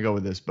I was going to go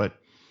with this, but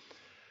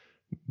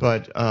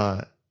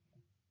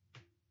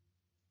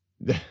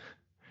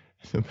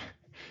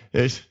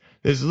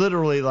there's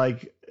literally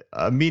like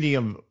a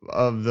meeting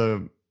of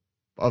the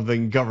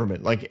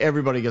government, like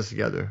everybody gets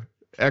together.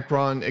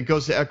 Ekron, it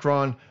goes to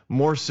Ekron,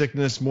 more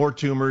sickness, more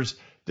tumors.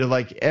 They're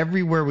like,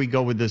 everywhere we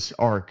go with this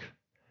ark,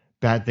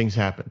 bad things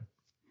happen.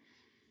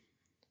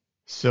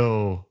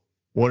 So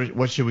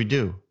what should we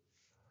do?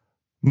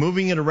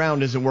 Moving it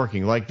around isn't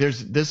working. Like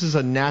this is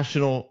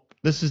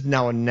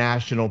now a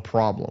national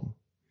problem.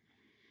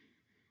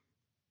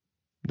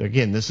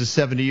 Again, this is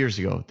 70 years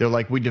ago. They're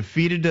like, we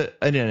defeated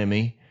an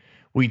enemy,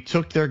 we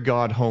took their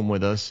God home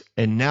with us,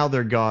 and now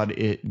their God,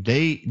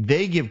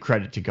 they give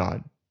credit to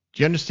God.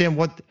 Do you understand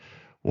what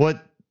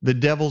the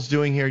devil's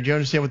doing here? Do you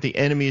understand what the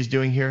enemy is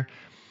doing here?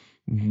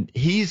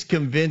 He's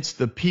convinced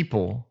the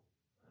people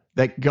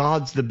that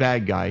God's the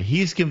bad guy.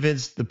 He's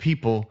convinced the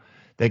people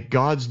that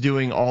God's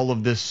doing all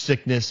of this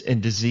sickness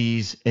and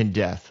disease and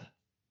death,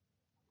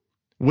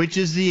 which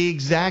is the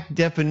exact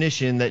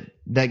definition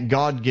that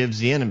God gives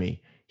the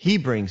enemy. He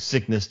brings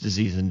sickness,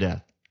 disease, and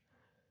death.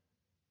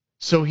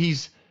 So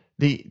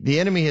the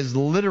enemy has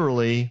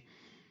literally,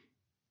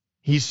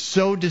 he's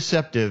so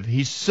deceptive,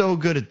 he's so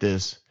good at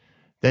this,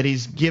 that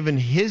he's given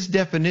his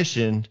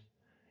definition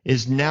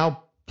is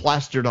now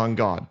plastered on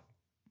God.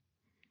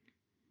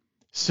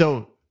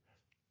 So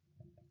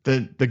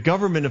the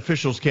government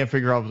officials can't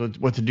figure out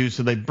what to do,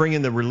 so they bring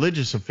in the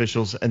religious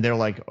officials, and they're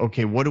like,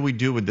 okay, what do we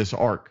do with this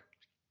ark?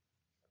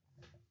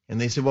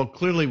 And they say, well,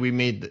 clearly we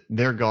made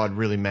their God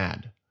really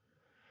mad,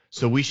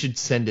 so we should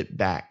send it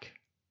back.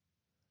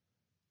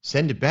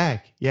 Send it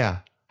back? Yeah.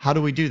 How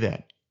do we do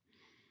that?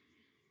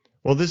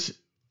 Well,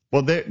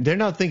 they're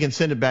not thinking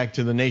send it back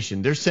to the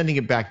nation. They're sending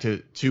it back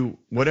to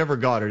whatever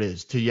God it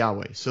is, to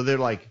Yahweh. So they're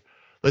like,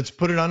 let's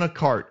put it on a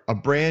cart, a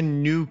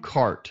brand new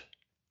cart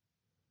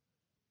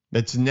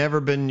that's never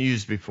been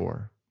used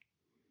before.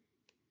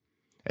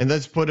 And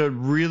let's put a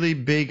really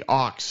big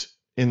ox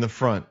in the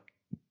front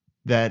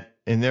that,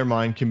 in their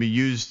mind, can be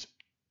used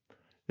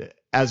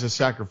as a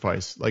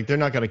sacrifice. Like, they're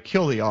not going to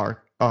kill the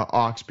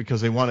ox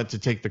because they want it to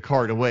take the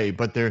cart away,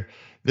 but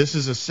this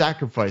is a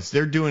sacrifice.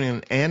 They're doing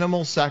an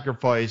animal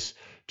sacrifice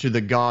to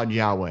the God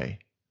Yahweh.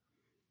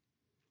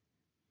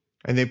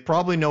 And they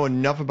probably know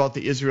enough about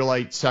the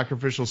Israelite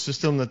sacrificial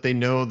system that they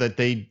know that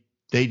they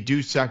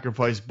do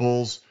sacrifice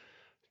bulls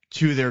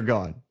to their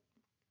God.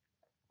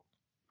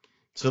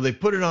 So they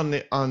put it on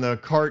the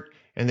cart,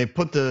 and they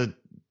put the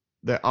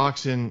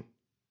oxen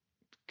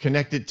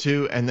connected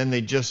to, and then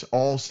they just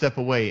all step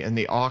away, and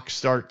the ox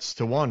starts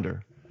to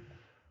wander.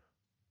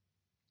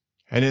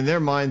 And in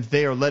their minds,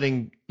 they are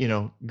letting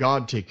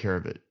God take care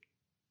of it.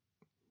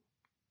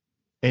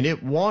 And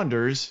it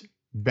wanders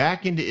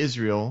back into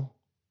Israel,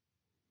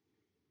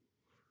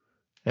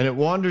 and it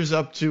wanders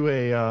up to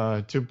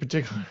a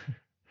particular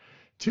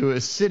to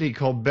a city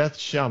called Beth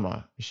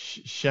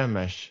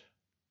Shemesh.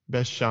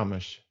 Beth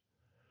Shemesh.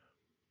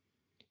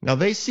 Now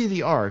they see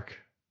the ark.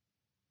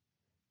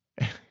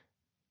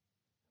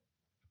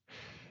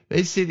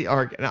 They see the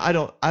ark, and I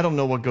don't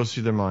know what goes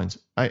through their minds.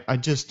 I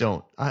just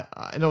don't.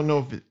 I don't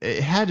know if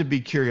it had to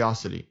be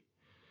curiosity.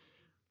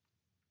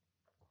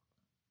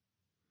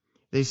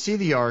 They see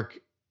the ark.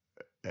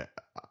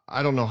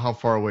 I don't know how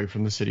far away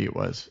from the city it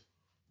was,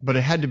 but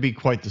it had to be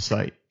quite the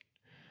sight,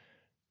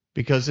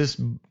 because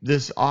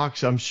this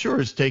ox, I'm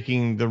sure, is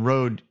taking the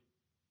road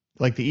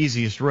like the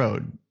easiest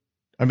road.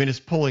 I mean,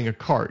 it's pulling a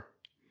cart.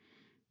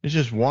 It's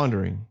just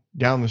wandering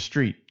down the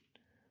street.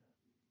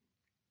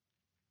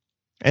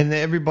 And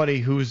everybody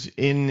who's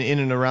in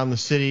and around the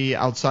city,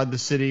 outside the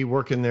city,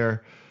 working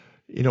their,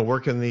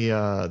 working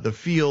the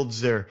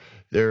fields,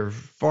 they're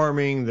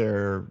farming,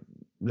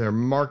 their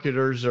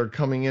marketers are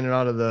coming in and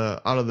out of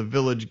the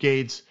village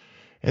gates,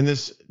 and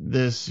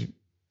this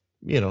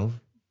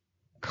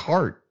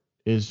cart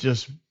is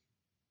just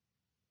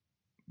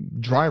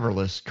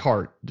driverless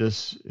cart.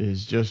 This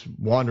is just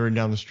wandering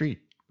down the street.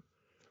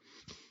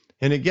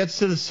 And it gets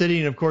to the city,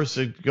 and of course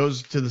it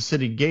goes to the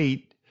city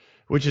gate,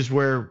 which is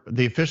where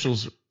the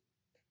officials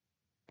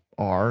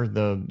are,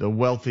 the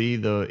wealthy,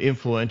 the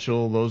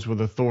influential, those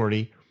with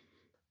authority.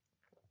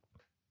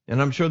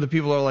 And I'm sure the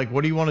people are like,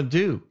 what do you want to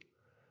do?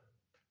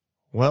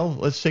 Well,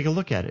 let's take a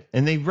look at it.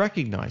 And they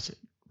recognize it,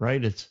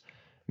 right? It's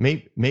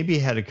maybe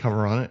it had a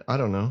cover on it. I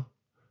don't know.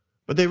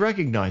 But they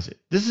recognize it.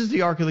 This is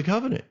the Ark of the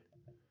Covenant.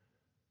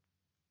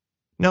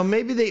 Now,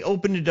 maybe they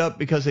opened it up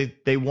because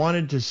they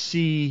wanted to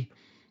see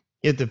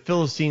if the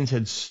Philistines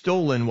had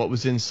stolen what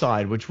was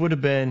inside, which would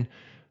have been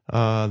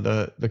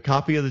the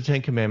copy of the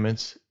Ten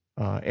Commandments,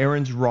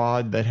 Aaron's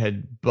rod that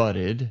had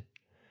budded,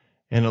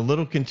 and a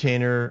little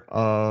container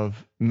of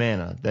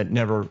manna that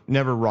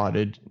never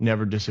rotted,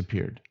 never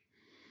disappeared.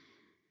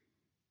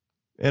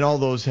 And all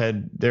those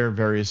had their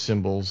various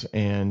symbols,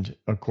 and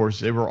of course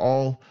they were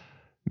all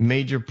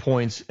major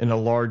points in a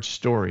large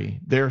story,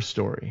 their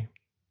story.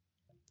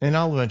 And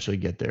I'll eventually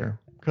get there,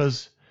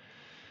 because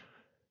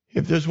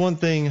if there's one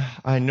thing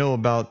I know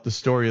about the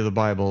story of the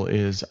Bible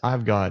is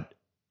I've got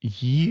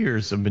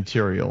years of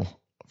material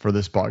for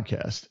this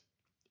podcast.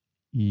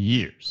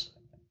 Years.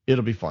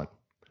 It'll be fun.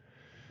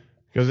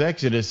 Because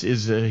Exodus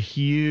is a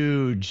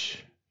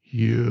huge,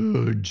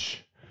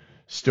 huge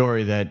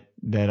story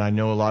that I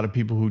know a lot of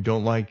people who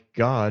don't like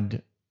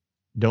God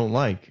don't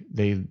like.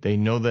 They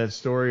know that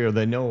story, or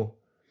they know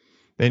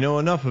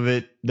enough of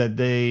it that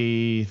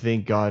they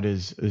think God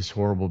is this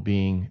horrible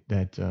being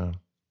that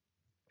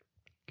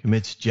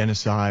commits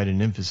genocide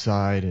and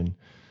infanticide,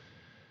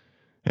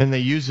 and they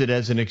use it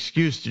as an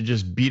excuse to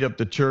just beat up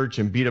the church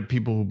and beat up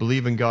people who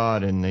believe in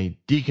God, and they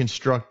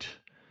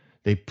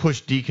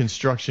push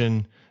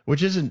deconstruction,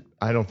 which isn't,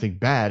 I don't think,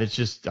 bad. It's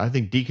just, I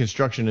think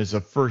deconstruction is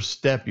a first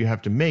step you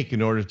have to make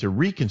in order to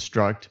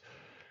reconstruct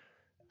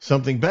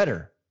something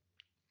better,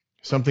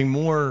 something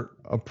more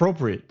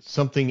appropriate,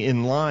 something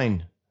in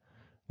line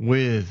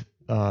with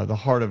the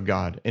heart of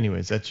God.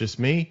 Anyways, that's just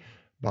me.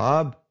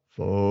 Bob,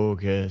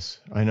 focus.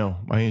 I know,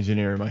 my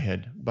engineer in my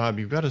head. Bob,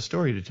 you've got a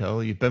story to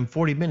tell. You've been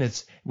 40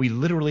 minutes. We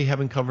literally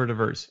haven't covered a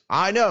verse.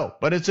 I know,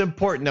 but it's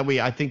important that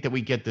I think that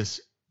we get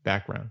this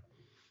background.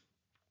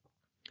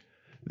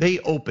 They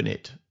open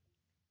it.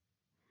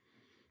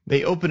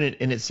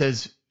 And it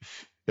says,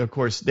 of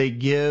course, they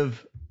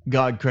give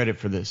God credit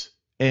for this.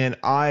 And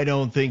I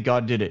don't think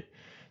God did it.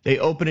 They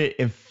open it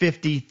and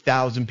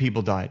 50,000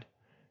 people died.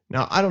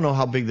 Now, I don't know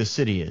how big the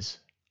city is.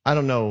 I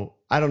don't know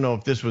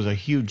if this was a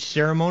huge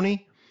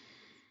ceremony.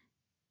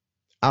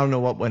 I don't know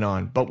what went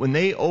on. But when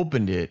they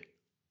opened it,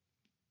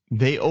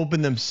 they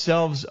opened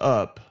themselves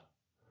up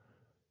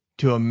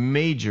to a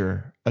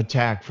major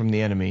attack from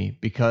the enemy,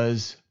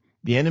 because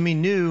the enemy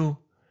knew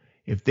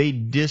if they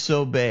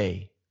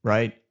disobey,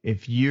 right?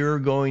 If you're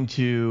going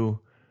to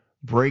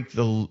break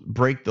the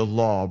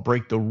law,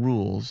 break the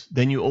rules,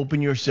 then you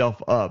open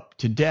yourself up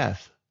to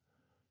death.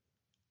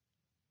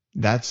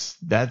 That's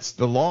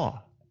the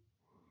law.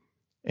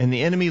 And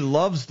the enemy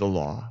loves the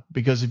law,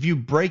 because if you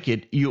break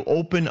it, you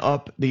open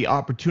up the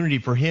opportunity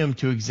for him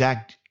to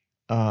exact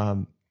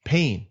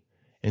pain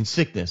and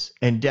sickness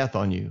and death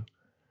on you.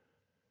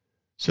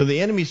 So the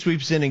enemy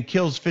sweeps in and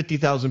kills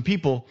 50,000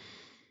 people,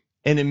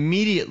 and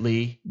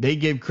immediately they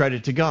give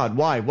credit to God.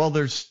 Why? Well,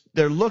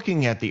 they're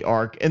looking at the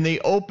ark, and they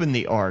open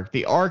the ark.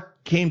 The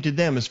ark came to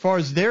them. As far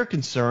as they're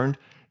concerned,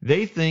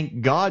 they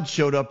think God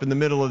showed up in the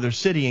middle of their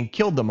city and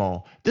killed them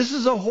all. This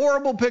is a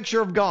horrible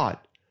picture of God.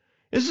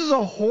 This is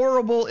a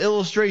horrible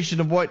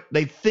illustration of what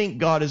they think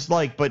God is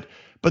like, but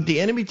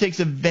the enemy takes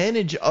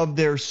advantage of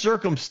their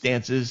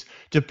circumstances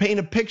to paint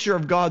a picture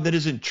of God that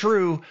isn't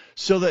true,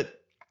 so that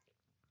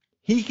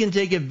he can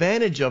take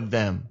advantage of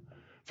them.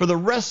 For the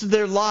rest of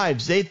their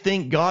lives, they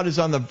think God is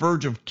on the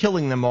verge of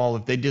killing them all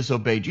if they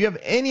disobey. Do you have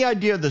any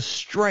idea of the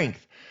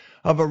strength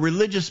of a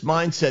religious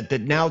mindset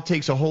that now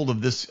takes a hold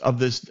of this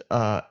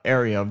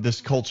area of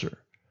this culture.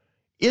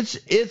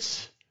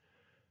 It's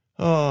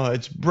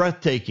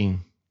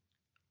breathtaking.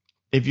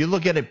 If you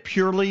look at it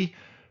purely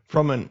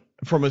from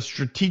a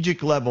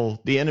strategic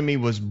level, the enemy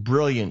was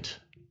brilliant.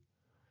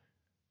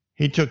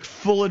 He took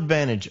full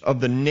advantage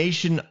of the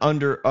nation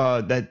under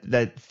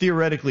that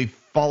theoretically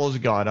follows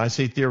God. I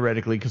say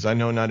theoretically because I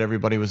know not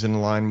everybody was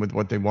in line with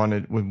what they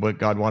wanted, with what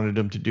God wanted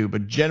them to do.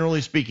 But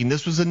generally speaking,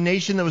 this was a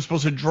nation that was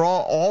supposed to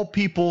draw all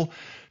people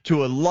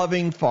to a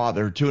loving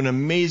Father, to an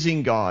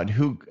amazing God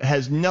who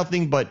has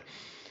nothing but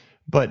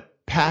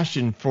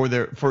passion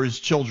for his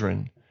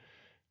children.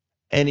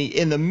 And he,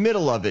 in the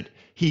middle of it,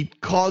 he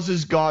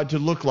causes God to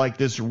look like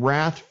this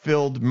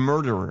wrath-filled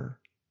murderer.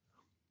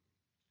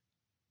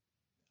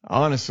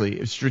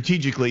 Honestly,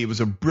 strategically, it was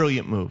a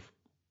brilliant move.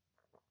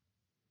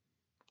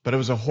 But it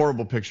was a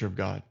horrible picture of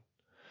God.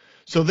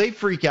 So they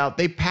freak out,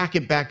 they pack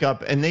it back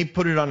up, and they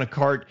put it on a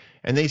cart,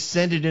 and they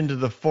send it into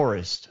the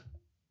forest.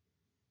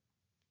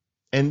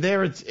 And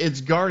there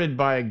it's guarded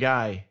by a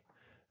guy.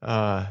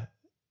 I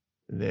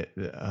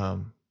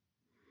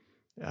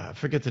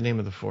forget the name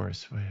of the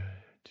forest.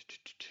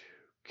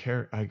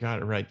 I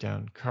got it right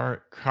down.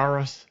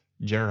 Karas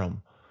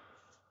Jeram.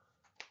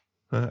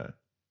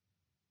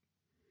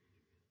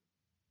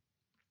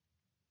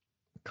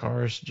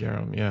 Karas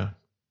Jeram, yeah.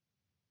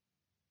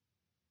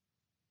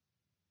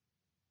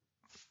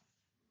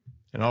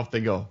 And off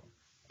they go.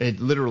 It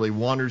literally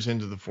wanders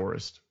into the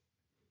forest.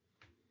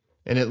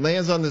 And it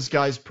lands on this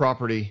guy's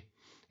property.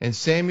 And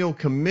Samuel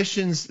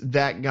commissions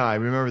that guy.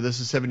 Remember, this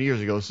is 70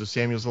 years ago, so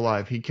Samuel's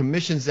alive. He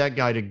commissions that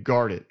guy to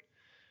guard it.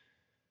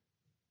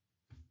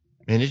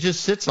 And it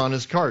just sits on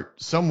his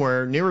cart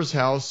somewhere near his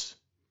house,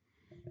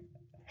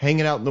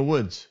 hanging out in the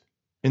woods,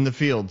 in the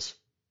fields.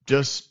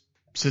 Just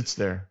sits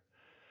there.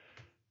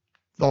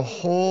 The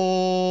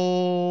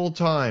whole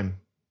time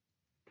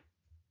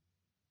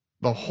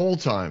that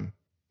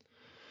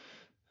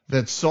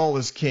Saul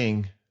is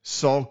king,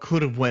 Saul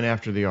could have went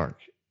after the ark.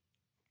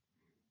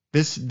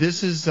 This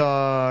is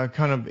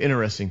kind of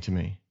interesting to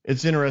me.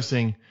 It's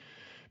interesting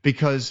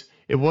because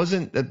it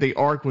wasn't that the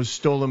ark was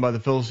stolen by the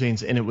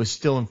Philistines and it was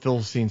still in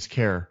Philistines'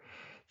 care.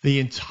 The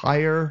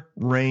entire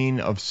reign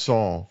of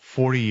Saul,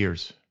 40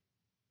 years,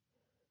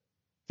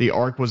 the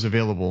ark was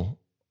available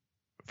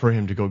for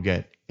him to go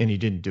get, and he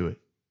didn't do it.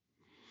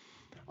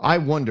 I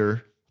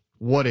wonder,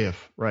 what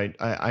if, right?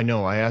 I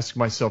know, I ask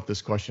myself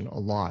this question a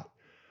lot.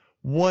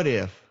 What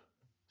if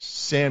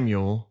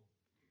Samuel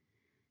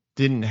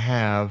didn't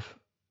have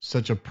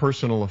such a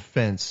personal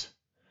offense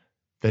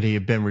that he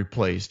had been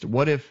replaced?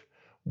 What if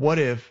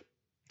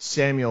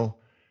Samuel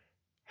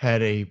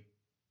had a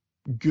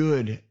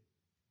good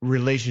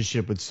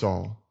relationship with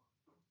Saul?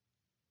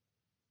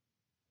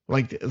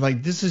 Like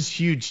this is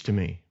huge to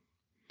me.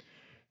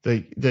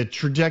 The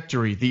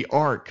trajectory, the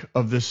arc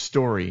of this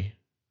story.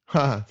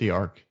 The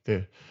arc.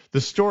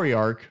 The story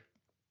arc,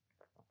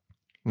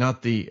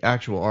 not the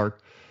actual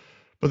arc,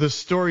 but the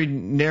story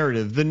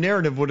narrative. The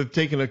narrative would have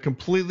taken a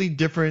completely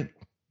different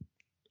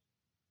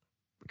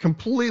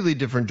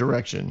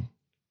direction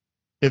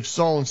if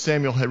Saul and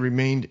Samuel had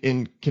remained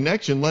in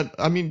connection.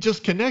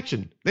 Just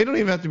connection. They don't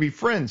even have to be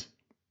friends.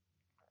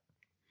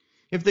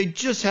 If they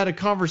just had a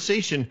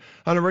conversation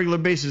on a regular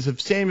basis,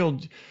 if Samuel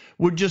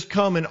would just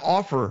come and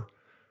offer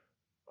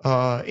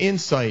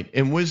insight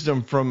and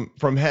wisdom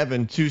from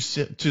heaven to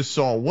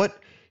Saul, what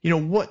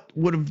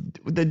would have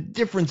the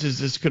differences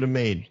this could have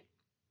made?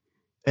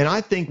 And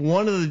I think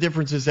one of the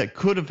differences that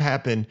could have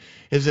happened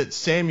is that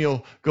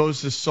Samuel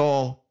goes to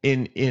Saul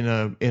in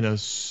an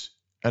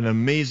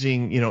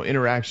amazing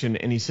interaction,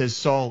 and he says,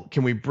 "Saul,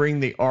 can we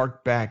bring the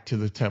ark back to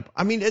the temple?"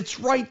 I mean,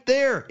 it's right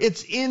there.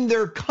 It's in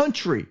their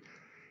country.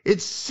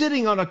 It's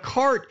sitting on a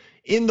cart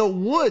in the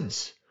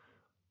woods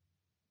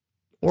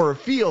or a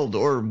field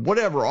or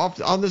whatever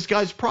off on this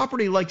guy's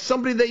property, like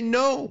somebody they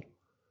know.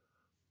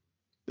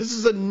 This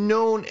is a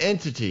known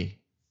entity.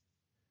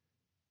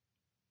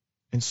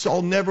 And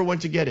Saul never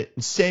went to get it.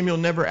 And Samuel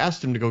never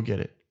asked him to go get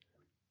it.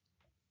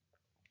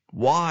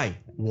 Why?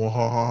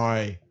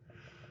 Why?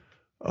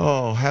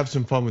 Oh, have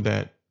some fun with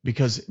that.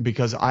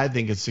 Because I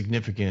think it's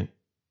significant.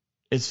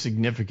 It's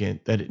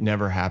significant that it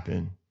never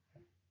happened.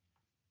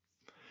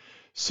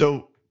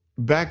 So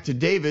back to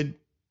David.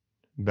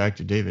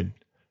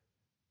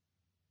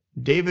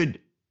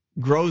 David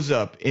grows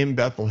up in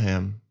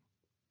Bethlehem,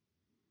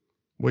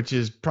 which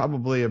is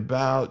probably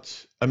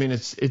about,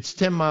 it's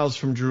 10 miles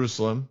from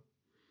Jerusalem.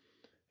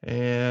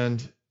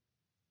 And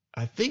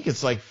I think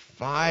it's like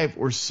 5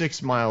 or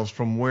 6 miles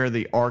from where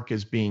the ark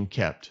is being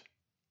kept,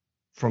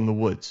 from the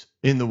woods,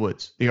 in the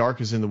woods. The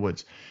ark is in the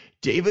woods.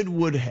 David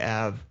would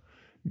have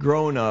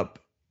grown up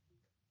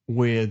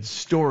with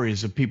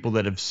stories of people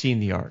that have seen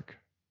the ark,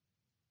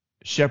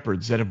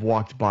 shepherds that have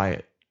walked by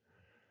it,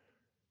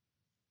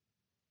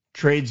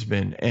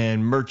 tradesmen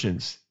and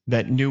merchants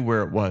that knew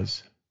where it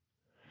was.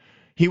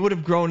 He would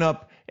have grown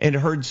up and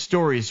heard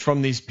stories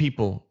from these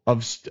people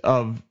of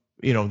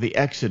the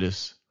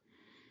Exodus,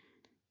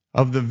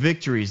 of the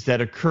victories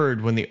that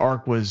occurred when the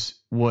ark was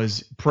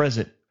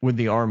present with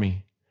the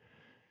army.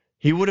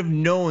 He would have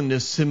known the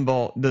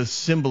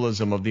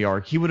symbolism of the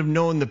ark. He would have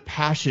known the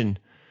passion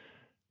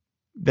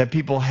that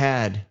people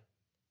had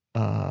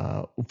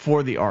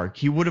for the ark.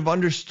 He would have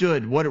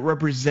understood what it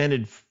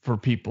represented for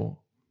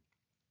people,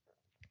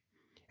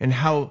 and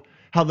how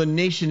the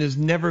nation has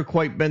never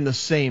quite been the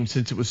same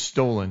since it was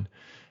stolen.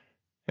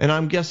 And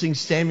I'm guessing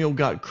Samuel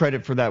got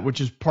credit for that,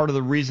 which is part of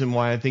the reason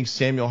why I think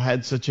Samuel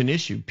had such an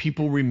issue.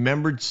 People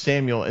remembered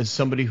Samuel as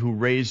somebody who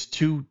raised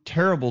two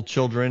terrible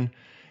children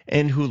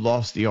and who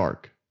lost the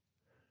ark.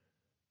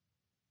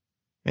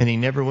 And he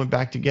never went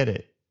back to get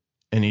it.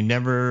 And he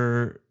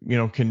never,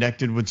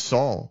 connected with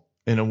Saul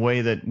in a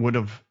way that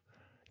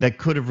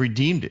could have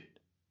redeemed it.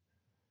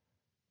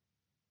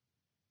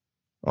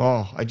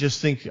 Oh, I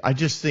just think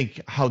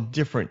how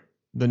different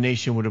the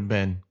nation would have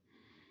been.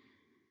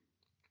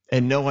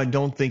 And no, I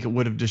don't think it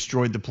would have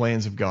destroyed the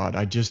plans of God.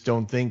 I just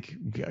don't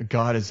think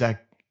God is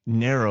that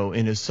narrow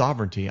in his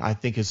sovereignty. I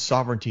think his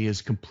sovereignty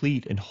is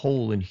complete and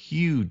whole and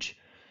huge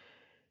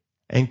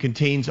and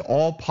contains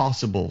all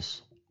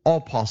possibilities.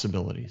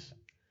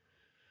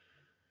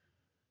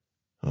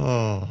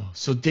 Oh,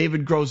 so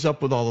David grows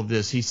up with all of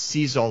this. He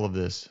sees all of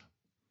this.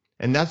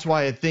 And that's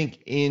why I think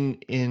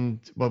in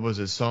what was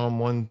it, Psalm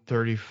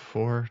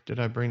 134?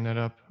 Did I bring that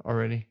up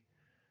already?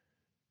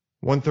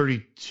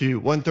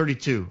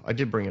 132. I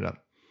did bring it up.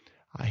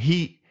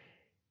 He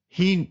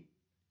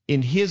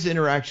in his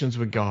interactions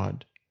with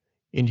God,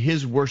 in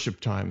his worship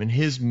time, in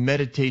his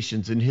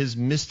meditations, in his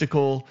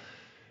mystical,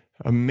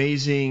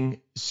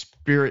 amazing,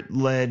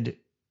 spirit-led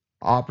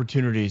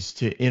opportunities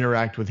to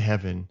interact with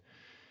heaven,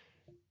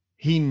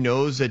 he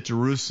knows that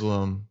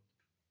Jerusalem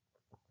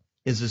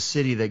is a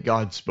city that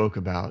God spoke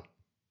about.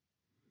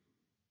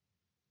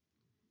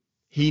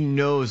 He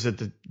knows that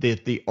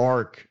the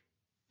ark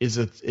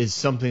is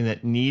something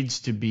that needs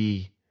to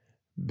be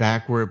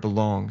back where it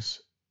belongs,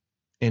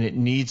 and it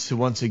needs to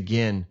once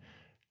again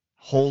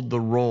hold the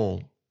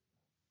role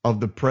of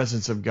the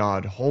presence of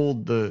God,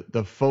 hold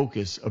the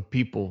focus of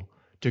people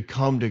to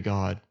come to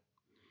God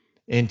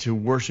and to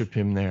worship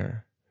him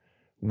there,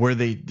 where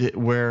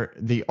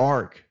the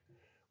ark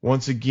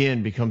once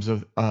again becomes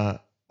a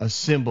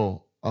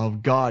symbol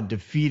of God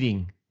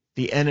defeating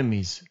the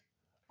enemies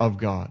of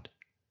God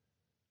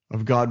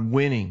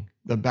winning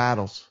the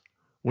battles,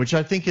 which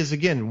I think is,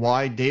 again,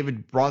 why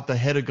David brought the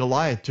head of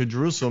Goliath to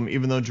Jerusalem,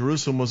 even though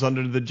Jerusalem was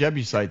under the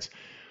Jebusites.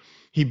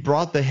 He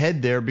brought the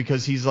head there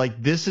because he's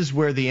like, this is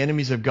where the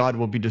enemies of God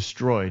will be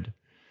destroyed,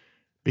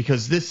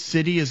 because this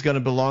city is going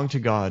to belong to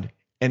God,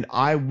 and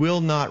I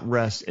will not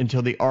rest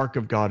until the ark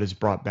of God is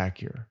brought back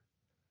here.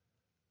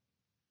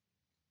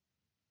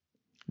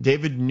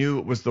 David knew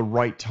it was the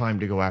right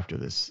time to go after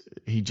this.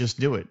 He just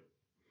knew it.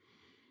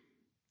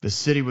 The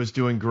city was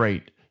doing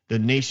great. The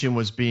nation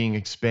was being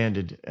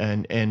expanded,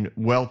 and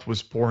wealth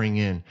was pouring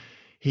in.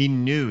 He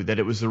knew that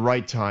it was the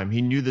right time.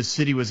 He knew the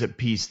city was at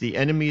peace. The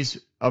enemies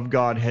of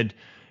God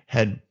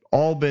had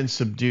all been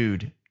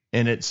subdued,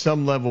 and at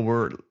some level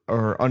were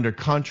under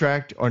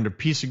contract, under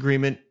peace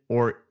agreement,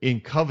 or in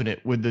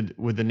covenant with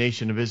the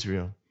nation of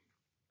Israel.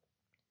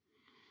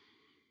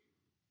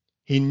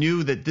 He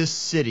knew that this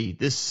city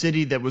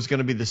that was going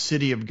to be the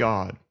city of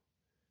God.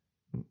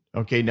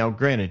 Okay, now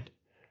granted,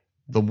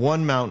 the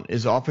one mountain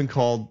is often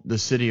called the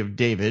city of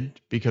David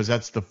because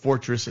that's the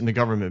fortress and the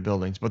government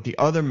buildings. But the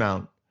other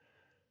mountain,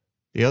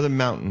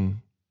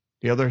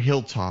 the other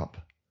hilltop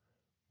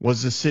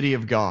was the city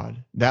of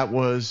God. That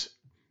was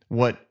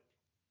what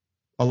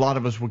a lot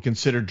of us would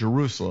consider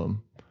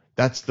Jerusalem.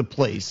 That's the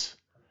place.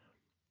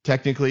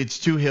 Technically, it's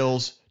two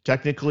hills.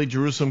 Technically,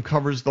 Jerusalem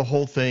covers the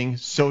whole thing.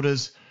 So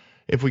does,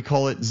 if we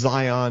call it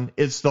Zion,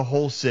 it's the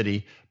whole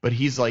city. But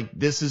he's like,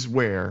 this is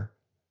where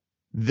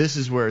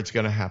it's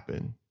going to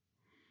happen.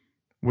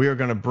 We are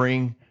going to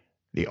bring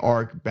the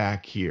ark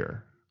back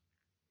here.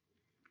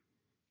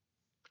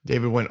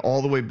 David went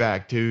all the way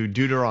back to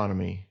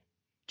Deuteronomy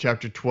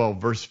chapter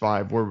 12, verse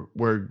 5,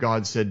 where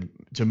God said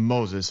to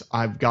Moses,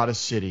 I've got a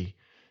city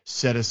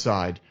set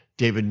aside.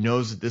 David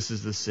knows that this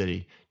is the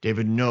city.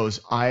 David knows,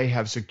 I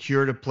have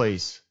secured a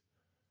place.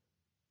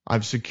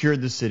 I've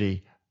secured the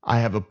city. I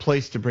have a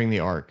place to bring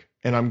the ark,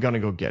 and I'm going to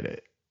go get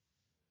it.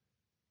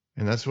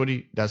 And that's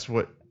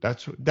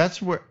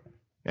where.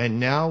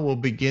 And now we'll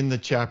begin the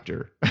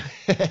chapter.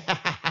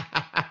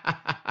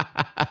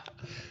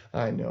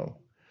 I know.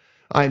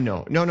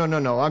 No.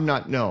 I'm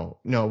not. No.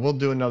 We'll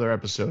do another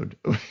episode.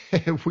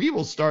 We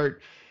will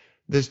start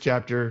this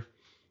chapter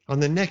on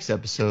the next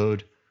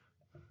episode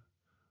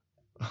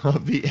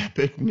of the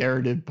Epic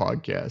Narrative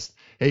Podcast.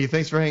 Hey,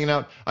 thanks for hanging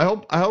out. I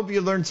hope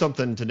you learned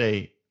something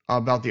today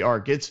about the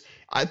ark.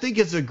 I think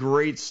it's a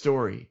great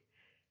story.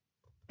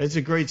 It's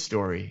a great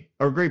story,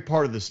 or a great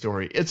part of the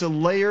story. It's a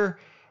layer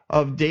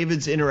of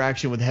David's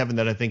interaction with heaven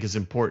that I think is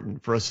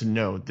important for us to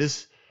know.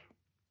 This,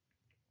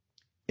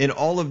 in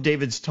all of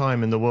David's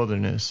time in the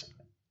wilderness,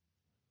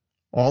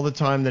 all the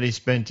time that he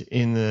spent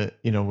in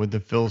with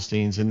the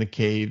Philistines, in the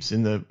caves,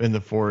 in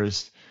the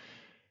forest,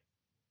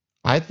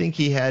 I think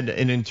he had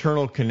an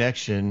internal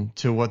connection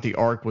to what the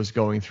ark was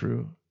going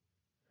through.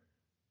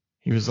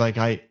 He was like,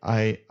 when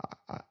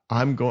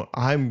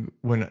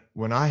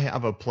I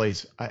have a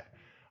place,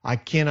 I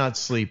cannot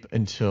sleep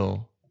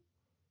until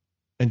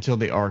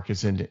the ark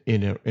is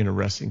in a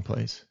resting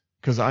place,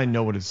 because I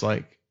know what it's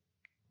like.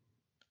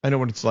 I know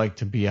what it's like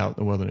to be out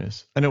in the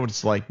wilderness. I know what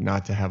it's like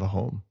not to have a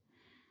home.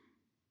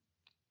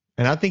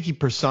 And I think he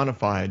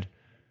personified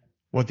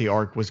what the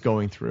ark was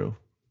going through.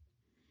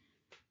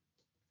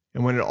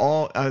 And when it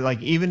all,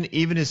 like even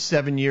his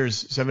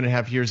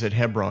 7.5 years at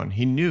Hebron,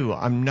 he knew,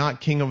 I'm not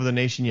king over the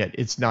nation yet.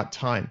 It's not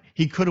time.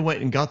 He could have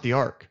went and got the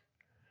ark.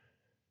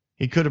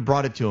 He could have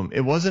brought it to him.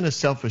 It wasn't a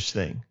selfish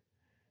thing.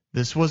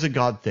 This was a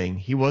God thing.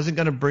 He wasn't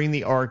going to bring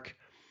the ark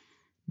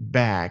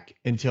back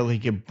until he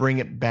could bring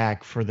it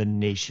back for the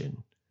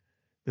nation.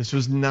 This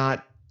was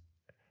not,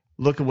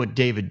 look at what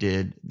David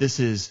did. This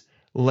is,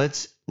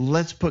 let's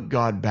put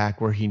God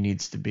back where he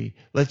needs to be.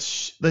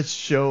 Let's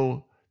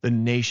show the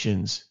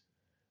nations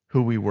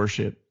who we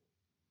worship.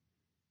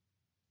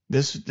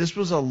 This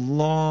was a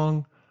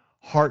long,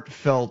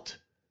 heartfelt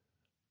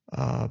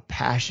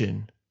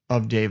passion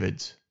of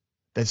David's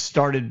that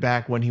started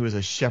back when he was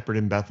a shepherd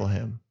in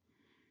Bethlehem.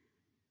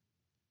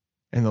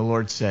 And the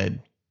Lord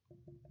said,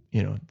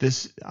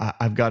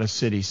 I've got a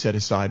city set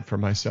aside for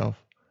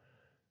myself.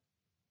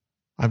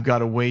 I've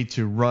got a way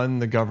to run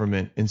the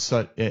government in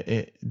such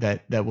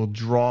that will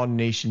draw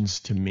nations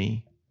to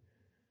me.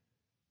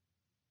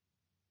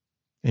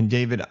 And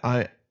David,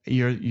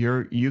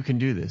 you can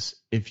do this.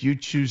 If you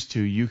choose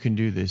to, you can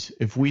do this.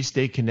 If we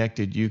stay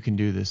connected, you can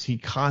do this. He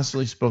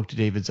constantly spoke to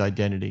David's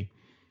identity,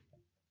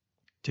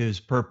 to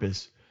his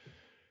purpose,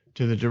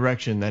 to the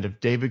direction that if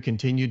David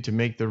continued to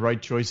make the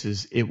right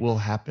choices, it will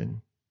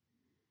happen.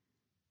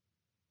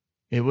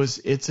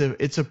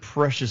 It's a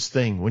precious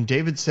thing. When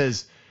David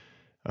says,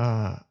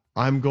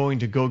 I'm going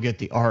to go get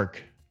the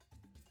ark,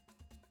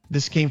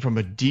 this came from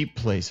a deep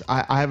place.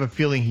 I have a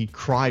feeling he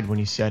cried when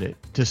he said it.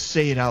 To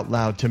say it out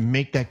loud, to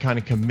make that kind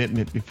of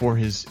commitment before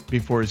his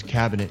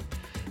cabinet,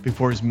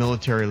 before his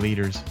military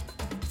leaders.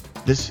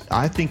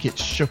 I think it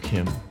shook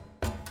him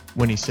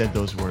when he said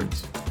those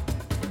words.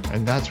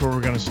 And that's where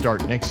we're going to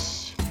start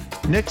next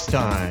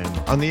time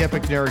on The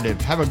Epic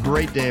Narrative. Have a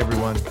great day,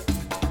 everyone.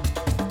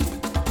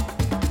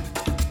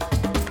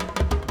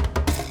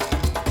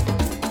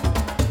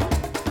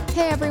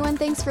 Hey everyone,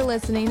 thanks for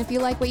listening. If you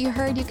like what you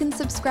heard, you can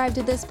subscribe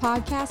to this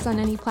podcast on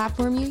any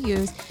platform you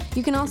use.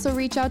 You can also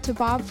reach out to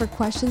Bob for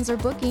questions or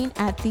booking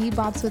at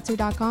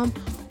thebobswitzer.com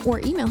or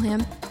email him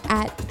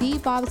at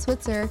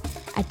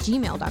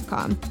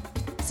thebobswitzer@gmail.com.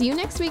 See you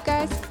next week,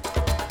 guys.